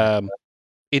 and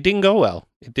it didn't go well.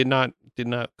 It did not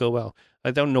go well.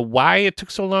 I don't know why it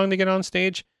took so long to get on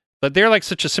stage, but they're like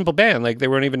such a simple band. Like there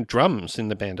weren't even drums in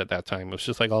the band at that time. It was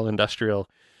just like all industrial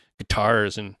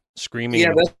guitars and screaming.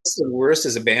 Yeah, that's the worst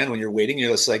as a band when you're waiting.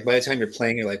 You're just like, by the time you're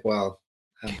playing, you're like, well,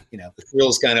 the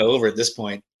thrill's kind of over at this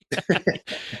point.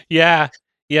 Yeah,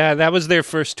 that was their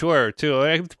first tour too.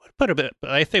 I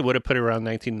think they would have put it around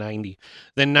 1990.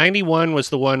 Then 91 was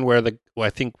the one where I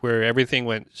think where everything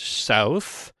went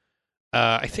south.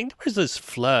 I think there was this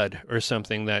flood or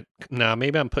something that. Now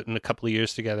maybe I'm putting a couple of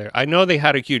years together. I know they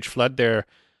had a huge flood there.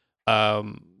 A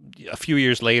few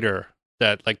years later,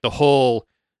 that like the whole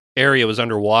area was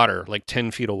underwater, like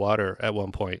 10 feet of water at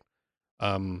one point.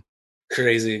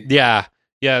 Crazy. Yeah.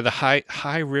 The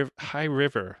high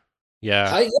river.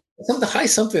 Yeah. High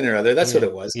something or other. That's what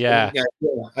it was. Yeah.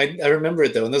 I remember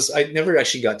it though, and I never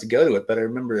actually got to go to it, but I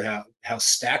remember how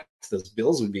stacked those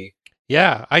bills would be.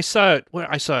 Yeah, I saw it. Well,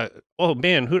 I saw. Oh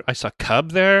man, I saw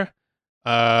Cub there.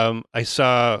 I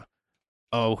saw.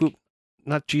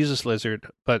 Not Jesus Lizard,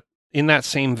 but in that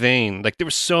same vein, like there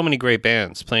were so many great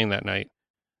bands playing that night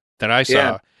that I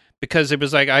saw, because it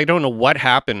was like I don't know what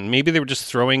happened. Maybe they were just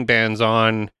throwing bands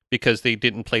on because they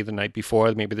didn't play the night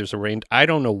before. Maybe there's a rain. I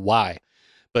don't know why,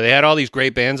 but they had all these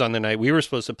great bands on the night we were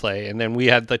supposed to play, and then we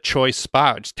had the choice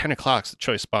spot. It's 10 o'clock's the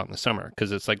choice spot in the summer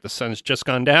because it's like the sun's just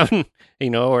gone down,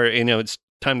 or it's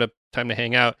time to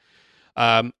hang out.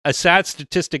 A sad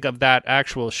statistic of that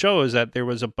actual show is that there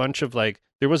was a bunch of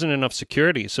there wasn't enough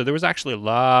security, so there was actually a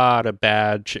lot of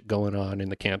bad shit going on in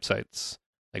the campsites,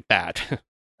 like bad.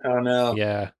 Oh no.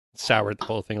 Yeah, soured the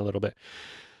whole thing a little bit.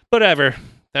 Whatever.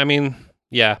 I mean,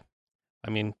 yeah. I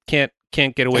mean, can't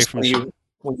get away from you.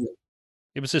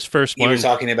 It was his first You one. were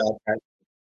talking about.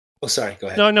 Oh, sorry. Go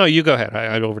ahead. No, you go ahead.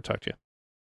 I overtalked you.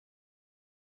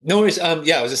 No worries.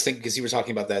 Yeah, I was just thinking because you were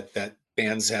talking about that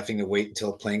bands having to wait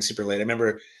until playing super late. I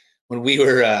remember when we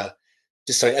were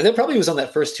just started, and that probably was on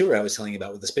that first tour I was telling you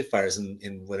about with the Spitfires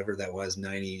in whatever that was,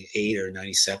 98 or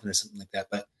 97 or something like that.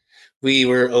 But we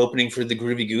were opening for the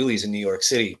Groovy Ghoulies in New York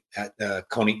City at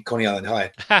Coney Island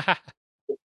High.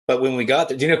 But when we got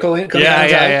there, do you know Coney Island High?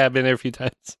 Yeah. I've been there a few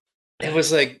times. It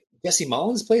was like Jesse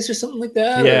Mullins' place or something like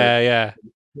that. Yeah.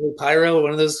 Or Pyro,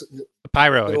 one of those.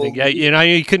 Pyro, I little- think. Yeah,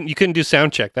 you couldn't do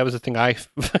sound check. That was the thing.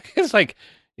 It's like,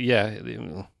 yeah.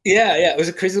 Yeah, it was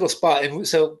a crazy little spot. And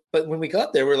so, but when we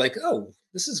got there, we're like, oh,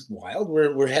 this is wild.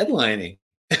 We're headlining.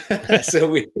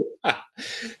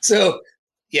 So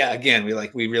yeah, again,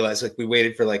 we realized like we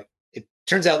waited for like, it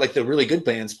turns out like the really good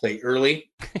bands play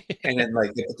early, and then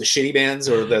like the shitty bands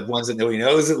or the ones that nobody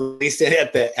knows at least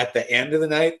at the end of the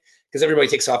night, because everybody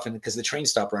takes off, and because the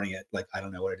trains stop running at like, I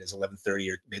don't know what it is,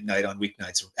 11:30 or midnight on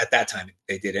weeknights. At that time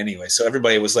they did anyway. So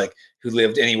everybody was like, who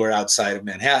lived anywhere outside of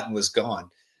Manhattan was gone.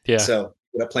 Yeah. So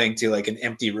we're playing to like an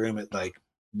empty room at like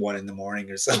 1 a.m.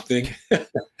 or something.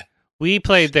 We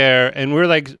played there, and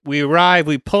we arrive,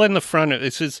 we pull in the front.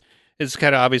 It's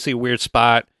kind of obviously a weird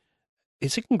spot.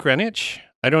 Is it in Greenwich?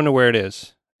 I don't know where it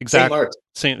is. Exactly.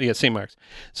 St. Mark's.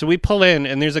 So we pull in,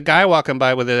 and there's a guy walking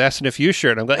by with an SNFU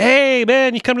shirt. I'm like, hey,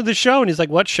 man, you come to the show? And he's like,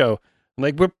 what show? I'm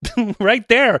like, we're right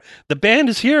there. The band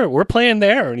is here. We're playing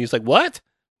there. And he's like, what?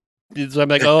 So I'm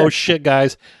like, oh, shit,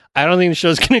 guys. I don't think the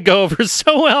show's going to go over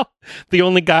so well. The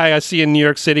only guy I see in New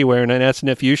York City wearing an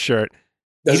SNFU shirt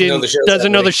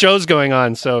doesn't know the show's going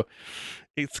on. So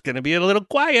it's going to be a little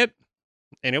quiet.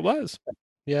 And it was.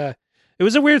 Yeah. It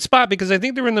was a weird spot because I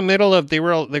think they were in the middle of,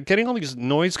 they're getting all these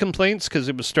noise complaints because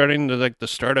it was starting to like the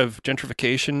start of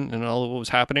gentrification and all of what was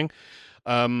happening.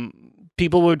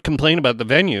 People would complain about the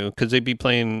venue because they'd be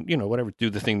playing, whatever, do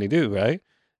the thing they do, right?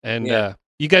 And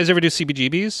you guys ever do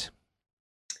CBGBs?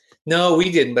 No,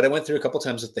 we didn't, but I went through a couple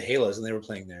times with the Halos and they were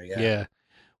playing there. Yeah.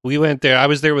 We went there. I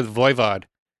was there with Voivod,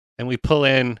 and we pull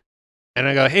in, and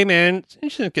I go, hey, man, you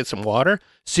should get some water.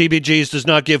 CBGs does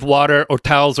not give water or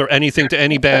towels or anything to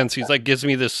any bands. He's like, gives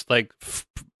me this like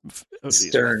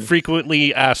stern,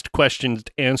 frequently asked questions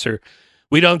to answer.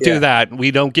 We don't do that.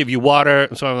 We don't give you water.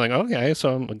 So I'm like, okay, so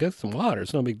I'm going to get some water.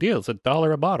 It's no big deal. It's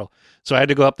 $1 a bottle. So I had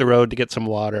to go up the road to get some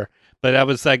water. But I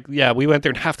was like, yeah, we went there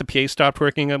and half the PA stopped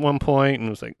working at one point, and it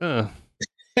was like, a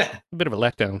bit of a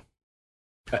letdown.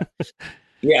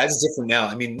 Yeah, it's different now.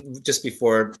 I mean, just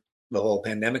before the whole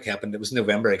pandemic happened, it was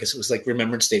November. I guess it was like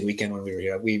Remembrance Day weekend when we were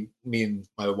here. Me and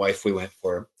my wife, we went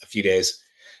for a few days,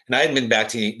 and I hadn't been back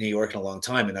to New York in a long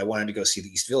time, and I wanted to go see the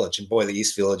East Village. And boy, the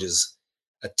East Village is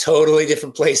a totally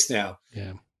different place now.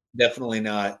 Yeah. Definitely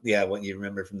not, what you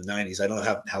remember from the 90s. I don't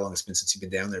know how long it's been since you've been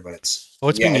down there, but it's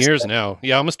been years now.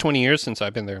 Yeah, almost 20 years since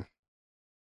I've been there.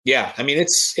 Yeah, I mean,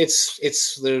 it's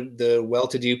the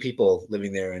well-to-do people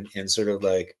living there, and sort of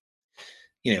like,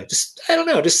 just, I don't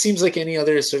know, just seems like any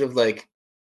other sort of like,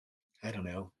 I don't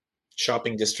know,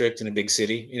 shopping district in a big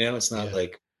city. It's not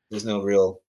like there's no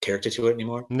real character to it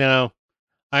anymore. No,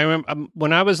 I remember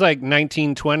when I was like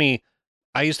 19, 20,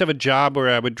 I used to have a job where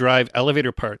I would drive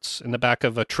elevator parts in the back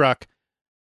of a truck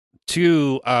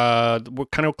to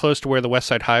kind of close to where the West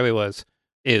Side Highway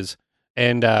is.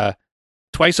 And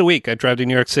twice a week I'd drive to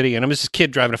New York City, and I was this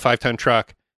kid driving a 5-ton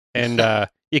truck. And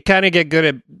you kind of get good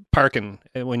at parking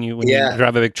when you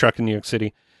drive a big truck in New York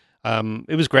City.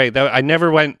 It was great. I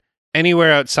never went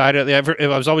anywhere outside of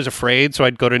I was always afraid, so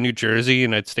I'd go to New Jersey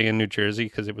and I'd stay in New Jersey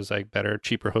because it was like better,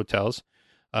 cheaper hotels.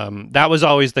 That was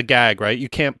always the gag, right? You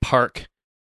can't park.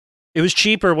 It was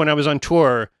cheaper when I was on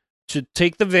tour to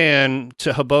take the van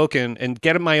to Hoboken and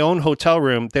get in my own hotel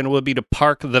room than it would be to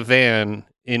park the van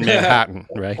in Manhattan,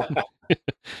 right?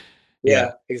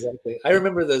 Yeah, exactly. I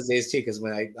remember those days too, because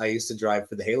when I used to drive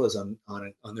for the Halos on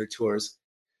their tours,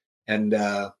 and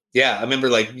I remember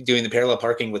like doing the parallel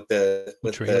parking with the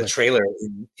trailer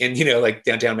in like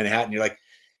downtown Manhattan. You're like,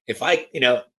 if I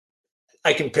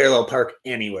can parallel park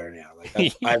anywhere now.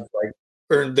 Like I've like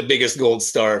earned the biggest gold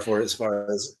star for as far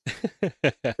as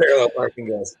parallel parking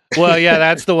goes. Well, yeah,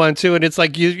 that's the one too. And it's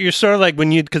like you're sort of like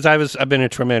when because I've been a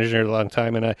tour manager a long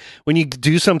time, and when you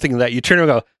do something that you turn around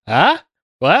and go,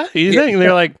 what? You think? And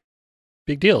they're like,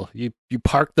 big deal. You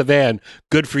parked the van.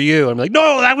 Good for you. I'm like,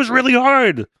 no, that was really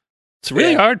hard. It's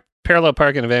really hard parallel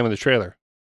parking a van with a trailer.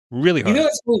 Really hard.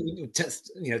 It's cool,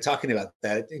 talking about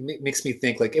that. It makes me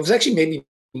think like it was actually maybe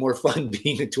more fun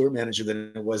being a tour manager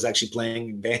than it was actually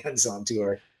playing bands on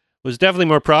tour. It was definitely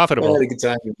more profitable. I had a good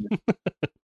time.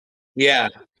 Yeah,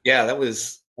 that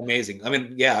was amazing. I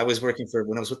mean, I was working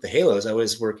when I was with the Halos, I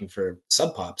was working for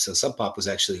Sub Pop. So Sub Pop was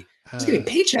actually, I was getting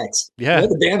paychecks. Yeah.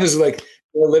 The band was like,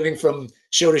 living from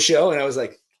show to show. And I was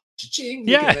like, Cha-ching, you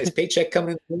get Yeah. a nice paycheck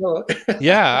coming in the mail.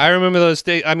 Yeah, I remember those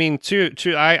days. I mean,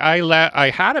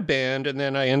 I had a band, and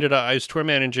then I was tour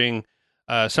managing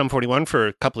Sum 41 for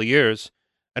a couple of years.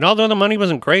 And although the money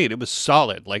wasn't great, it was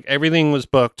solid. Like everything was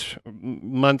booked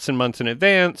months and months in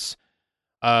advance.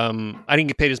 I didn't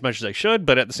get paid as much as I should,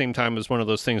 but at the same time, it was one of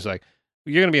those things like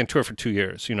you're going to be on tour for 2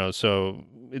 years, so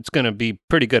it's going to be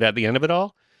pretty good at the end of it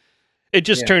all. It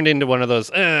just Yeah. turned into one of those,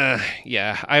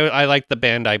 yeah, I liked the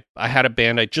band. I had a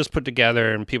band I just put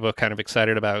together and people were kind of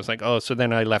excited about it. I was like, oh, so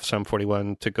then I left Sum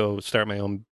 41 to go start my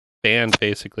own band,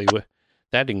 basically.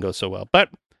 That didn't go so well. But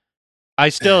I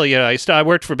still, I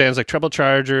worked for bands like Trouble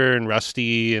Charger and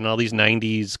Rusty and all these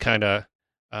 90s kind of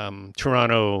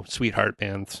Toronto sweetheart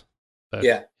bands. But,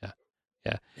 Yeah.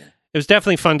 yeah. It was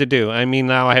definitely fun to do. I mean,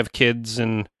 now I have kids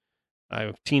and I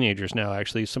have teenagers now,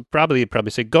 actually. So probably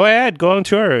say, go ahead, go on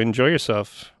tour, enjoy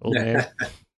yourself, old man.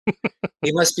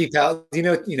 He must be pal. You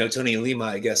know Tony Lima,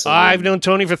 I guess. I've known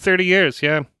Tony for 30 years.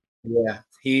 Yeah. Yeah.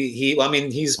 Well, I mean,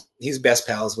 he's best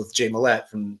pals with Jay Millette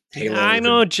from Halo. I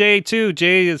know Jay too.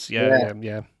 Jay is,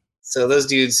 yeah. So those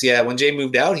dudes, when Jay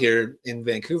moved out here in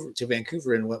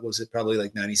Vancouver, in what was it, probably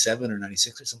like 97 or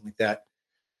 96 or something like that.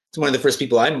 It's one of the first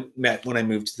people I met when I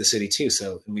moved to the city too.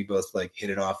 So, and we both like hit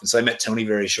it off. And so I met Tony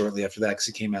very shortly after that because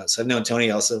he came out. So I've known Tony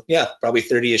also, probably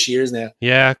 30-ish years now.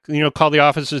 Yeah. Call the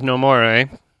offices no more, eh?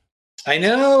 I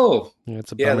know. Yeah,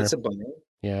 it's a bummer. That's a bummer.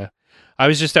 Yeah. I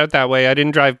was just out that way. I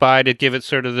didn't drive by to give it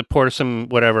sort of pour some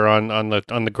whatever on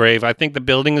the grave. I think the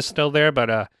building is still there,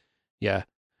 but yeah.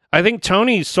 I think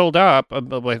Tony sold up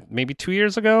maybe 2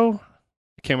 years ago.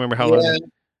 I can't remember how long.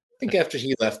 I think after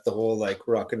he left, the whole like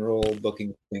rock and roll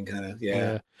booking thing kind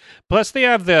of, Plus they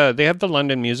have the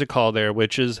London Music Hall there,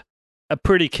 which is a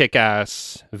pretty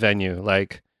kick-ass venue.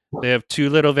 Like they have two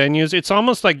little venues. It's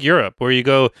almost like Europe where you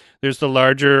go, there's the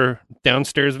larger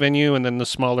downstairs venue and then the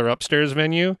smaller upstairs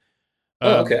venue.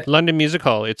 Okay. London Music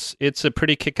Hall. It's a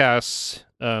pretty kick-ass,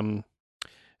 I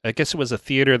guess it was a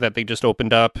theater that they just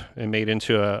opened up and made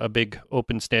into a big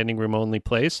open standing room only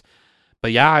place.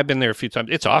 But yeah, I've been there a few times.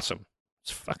 It's awesome. It's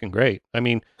fucking great. I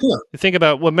mean, think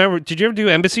about remember, did you ever do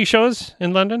embassy shows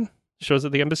in London? Shows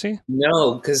at the embassy?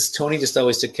 No, because Tony just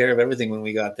always took care of everything when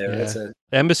we got there. Yeah. The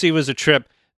embassy was a trip.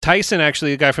 Tyson,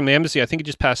 actually, the guy from the embassy, I think he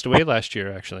just passed away last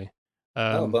year, actually.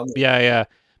 Bummer. Yeah.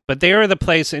 But they were the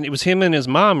place, and it was him and his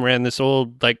mom ran this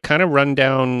old, like, kind of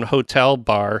rundown hotel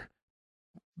bar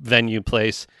venue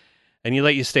place, and he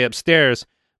let you stay upstairs.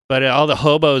 But all the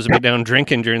hobos would be down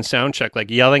drinking during sound check,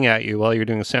 like yelling at you while you're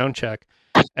doing a sound check.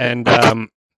 And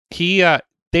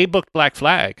they booked Black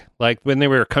Flag, like when they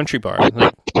were a country bar.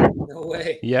 Like, no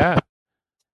way. Yeah.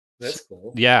 That's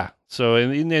cool. Yeah. So,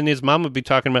 and his mom would be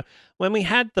talking about when we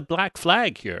had the Black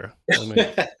Flag here. I'm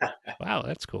like, wow,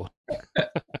 that's cool. A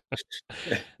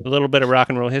little bit of rock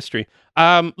and roll history.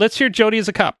 Let's hear Jody as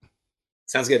a Cop.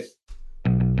 Sounds good.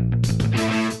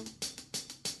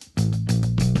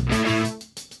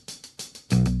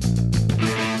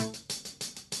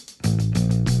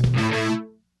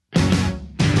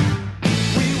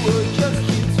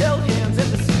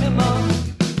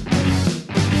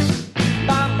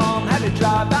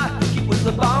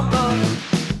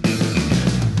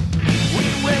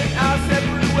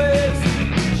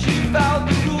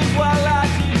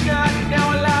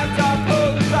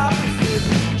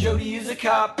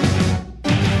 Cop.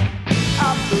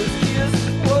 Our first kiss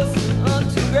wasn't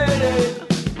integrated.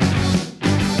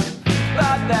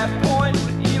 By that point,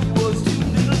 it was too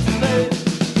little too late.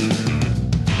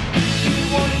 She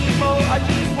wanted more, I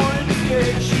just wanted to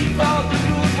skate. She followed the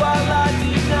rules while I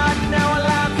did not. Now our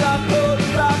lives are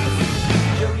polar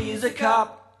opposites. Jody is a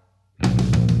cop.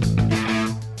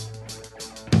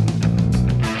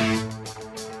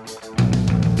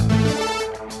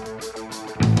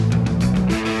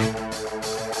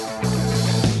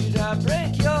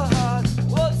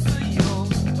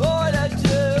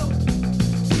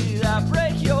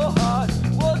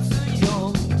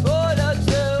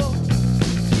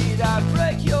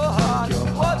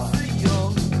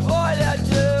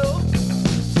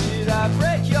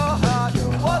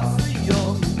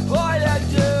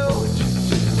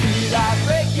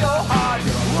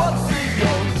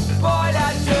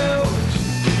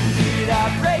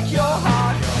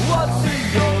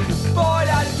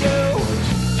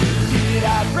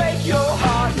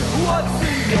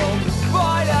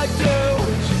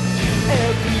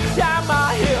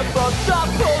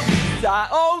 I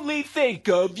only think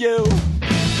of you.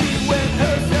 She went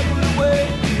her separate way.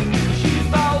 She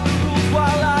followed the rules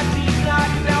while I did not.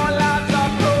 Now our lives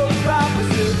are polar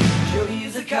opposites.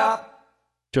 Jody's a cop.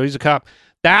 Jody's a Cop.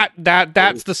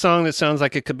 That's the song that sounds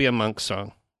like it could be a Monk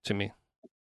song to me.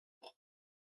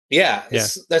 Yeah,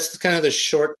 that's kind of the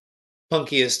short,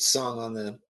 punkiest song on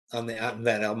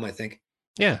that album, I think.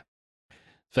 Yeah,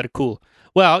 very cool.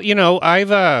 Well,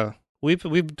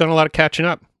 we've done a lot of catching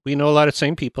up. We know a lot of the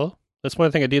same people. That's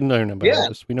one thing I didn't learn about Yeah.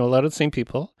 this. We know a lot of the same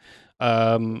people.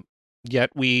 Yet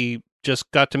we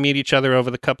just got to meet each other over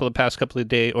the past couple of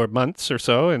days or months or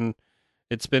so, and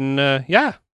it's been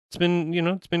it's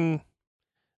been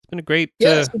a great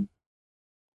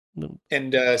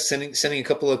and sending a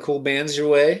couple of cool bands your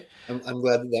way. I'm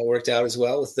glad that worked out as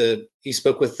well. You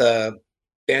spoke with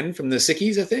Ben from the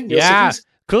Sickies, I think. Real Sickies.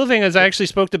 Cool thing is I actually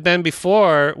spoke to Ben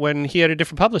before when he had a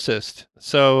different publicist,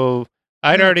 so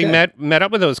I'd already met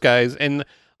up with those guys, and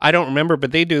I don't remember,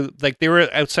 but they were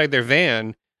outside their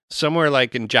van somewhere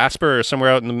like in Jasper or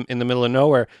somewhere out in the middle of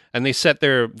nowhere, and they set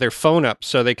their phone up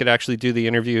so they could actually do the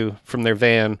interview from their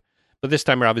van. But this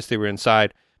time, obviously, we're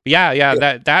inside. But yeah.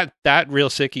 That Real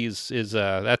Sickies is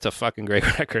that's a fucking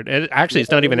great record. And actually,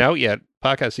 it's not even out yet.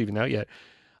 Podcast's even out yet.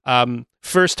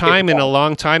 First time in a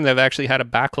long time they've actually had a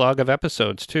backlog of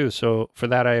episodes too. So for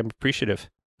that, I am appreciative.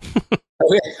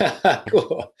 Oh, yeah.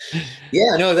 Cool.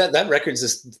 Yeah, no, that record's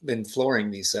just been flooring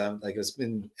me. So like it's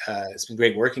been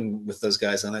great working with those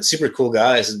guys on that. Super cool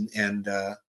guys, and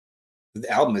the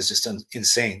album is just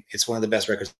insane. It's one of the best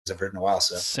records I've heard in a while.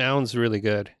 So sounds really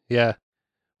good. Yeah.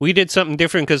 We did something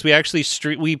different because we actually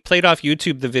we played off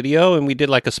YouTube the video and we did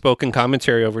like a spoken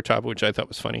commentary over top, which I thought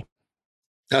was funny.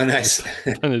 Oh, nice.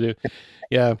 Fun to do.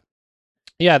 Yeah.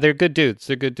 Yeah, they're good dudes.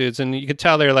 And you could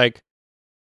tell they're like,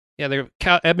 they're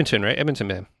Edmonton, right? Edmonton,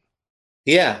 man.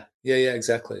 Yeah,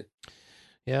 exactly.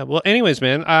 Yeah. Well, anyways,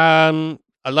 man, I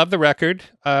love the record.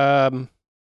 It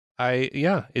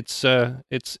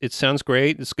sounds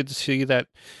great. It's good to see that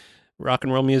rock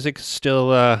and roll music is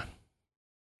still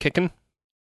kicking.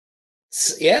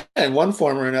 Yeah, in one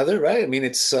form or another, right? I mean,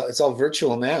 it's all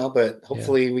virtual now, but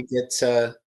hopefully we get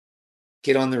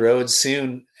on the road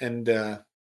soon. And I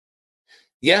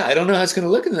don't know how it's going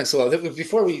to look in the next while.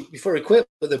 Before we quit,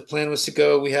 the plan was to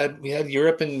go. We had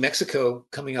Europe and Mexico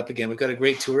coming up again. We've got a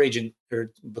great tour agent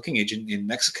or booking agent in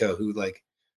Mexico who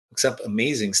hooks up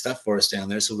amazing stuff for us down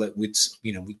there. So that we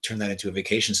turn that into a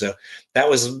vacation. So that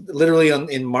was literally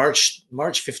in March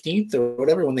 15th or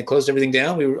whatever, when they closed everything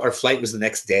down. Our flight was the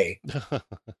next day.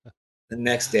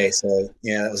 So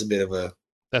yeah, that was a bit of a.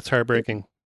 That's heartbreaking.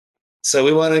 So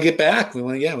we want to get back. We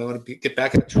want to get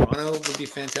back in Toronto. It would be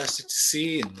fantastic to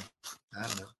see. And I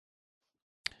don't know.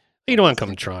 You don't want to come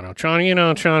to Toronto.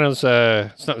 Toronto's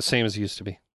it's not the same as it used to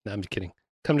be. No, I'm just kidding.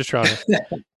 Come to Toronto.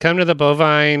 Come to the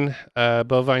Bovine.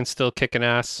 Bovine's still kicking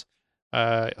ass.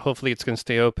 Hopefully it's going to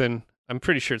stay open. I'm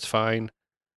pretty sure it's fine.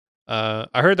 I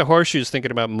heard the Horseshoe's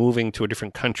thinking about moving to a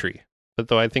different country, but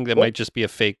though I think that might just be a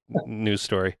fake news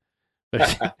story.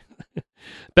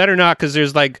 Better not, because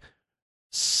there's like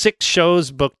 6 shows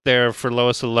booked there for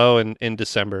Lowest of Low in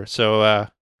December. So,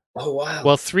 oh wow.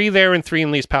 Well, 3 there and 3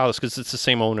 in Lee's Palace because it's the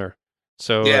same owner.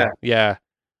 So yeah. I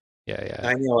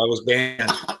know I was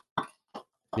banned.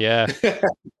 Yeah.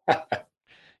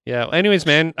 Yeah. Anyways,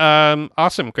 man,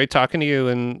 awesome. Great talking to you,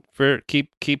 and keep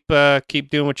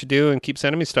doing what you do and keep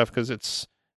sending me stuff because it's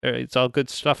all good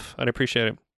stuff. I'd appreciate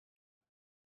it.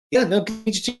 Yeah, no,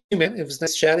 good to you, man. It was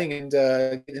nice chatting and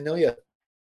getting to know you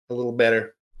a little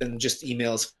better than just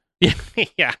emails.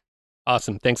 Yeah.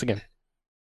 Awesome. Thanks again.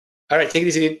 All right, take it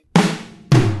easy, dude.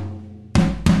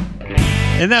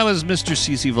 And that was Mr.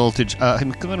 CC Voltage. I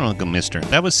don't know, Mr.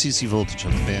 That was CC Voltage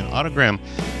of the band Autogramm.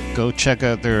 Go check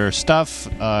out their stuff.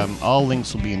 All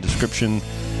links will be in description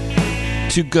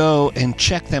to go and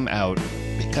check them out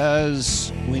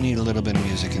because we need a little bit of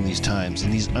music in these times, in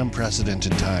these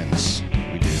unprecedented times.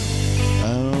 We do.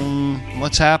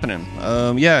 What's happening?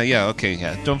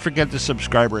 Okay. Don't forget to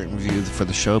subscribe, rate, and review for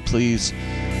the show, please.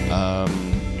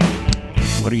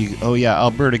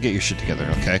 Alberta, get your shit together,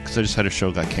 okay? Because I just had a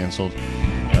show got canceled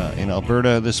in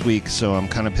Alberta this week, so I'm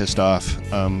kind of pissed off.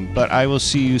 But I will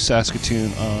see you,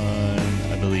 Saskatoon, on,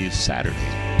 I believe, Saturday,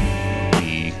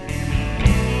 the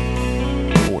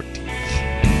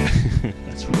 14th.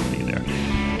 That's what I'll be there.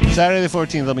 Saturday the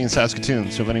 14th, I'll be in Saskatoon,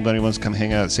 so if anybody wants to come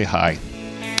hang out, say hi.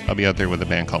 I'll be out there with a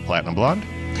band called Platinum Blonde.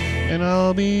 And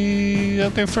I'll be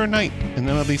out there for a night, and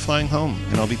then I'll be flying home,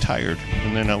 and I'll be tired,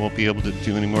 and then I won't be able to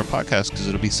do any more podcasts because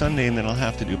it'll be Sunday, and then I'll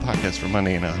have to do podcasts for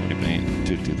Monday, and I'll have money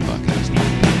to do the podcast.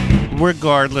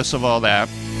 Regardless of all that,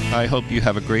 I hope you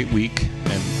have a great week,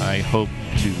 and I hope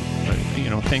to,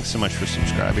 thanks so much for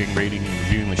subscribing, rating, and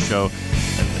reviewing the show.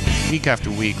 And week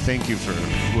after week, thank you for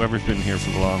whoever's been here for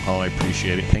the long haul. I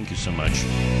appreciate it. Thank you so much.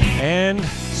 And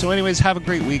so anyways, have a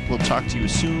great week. We'll talk to you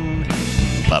soon.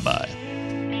 Bye-bye.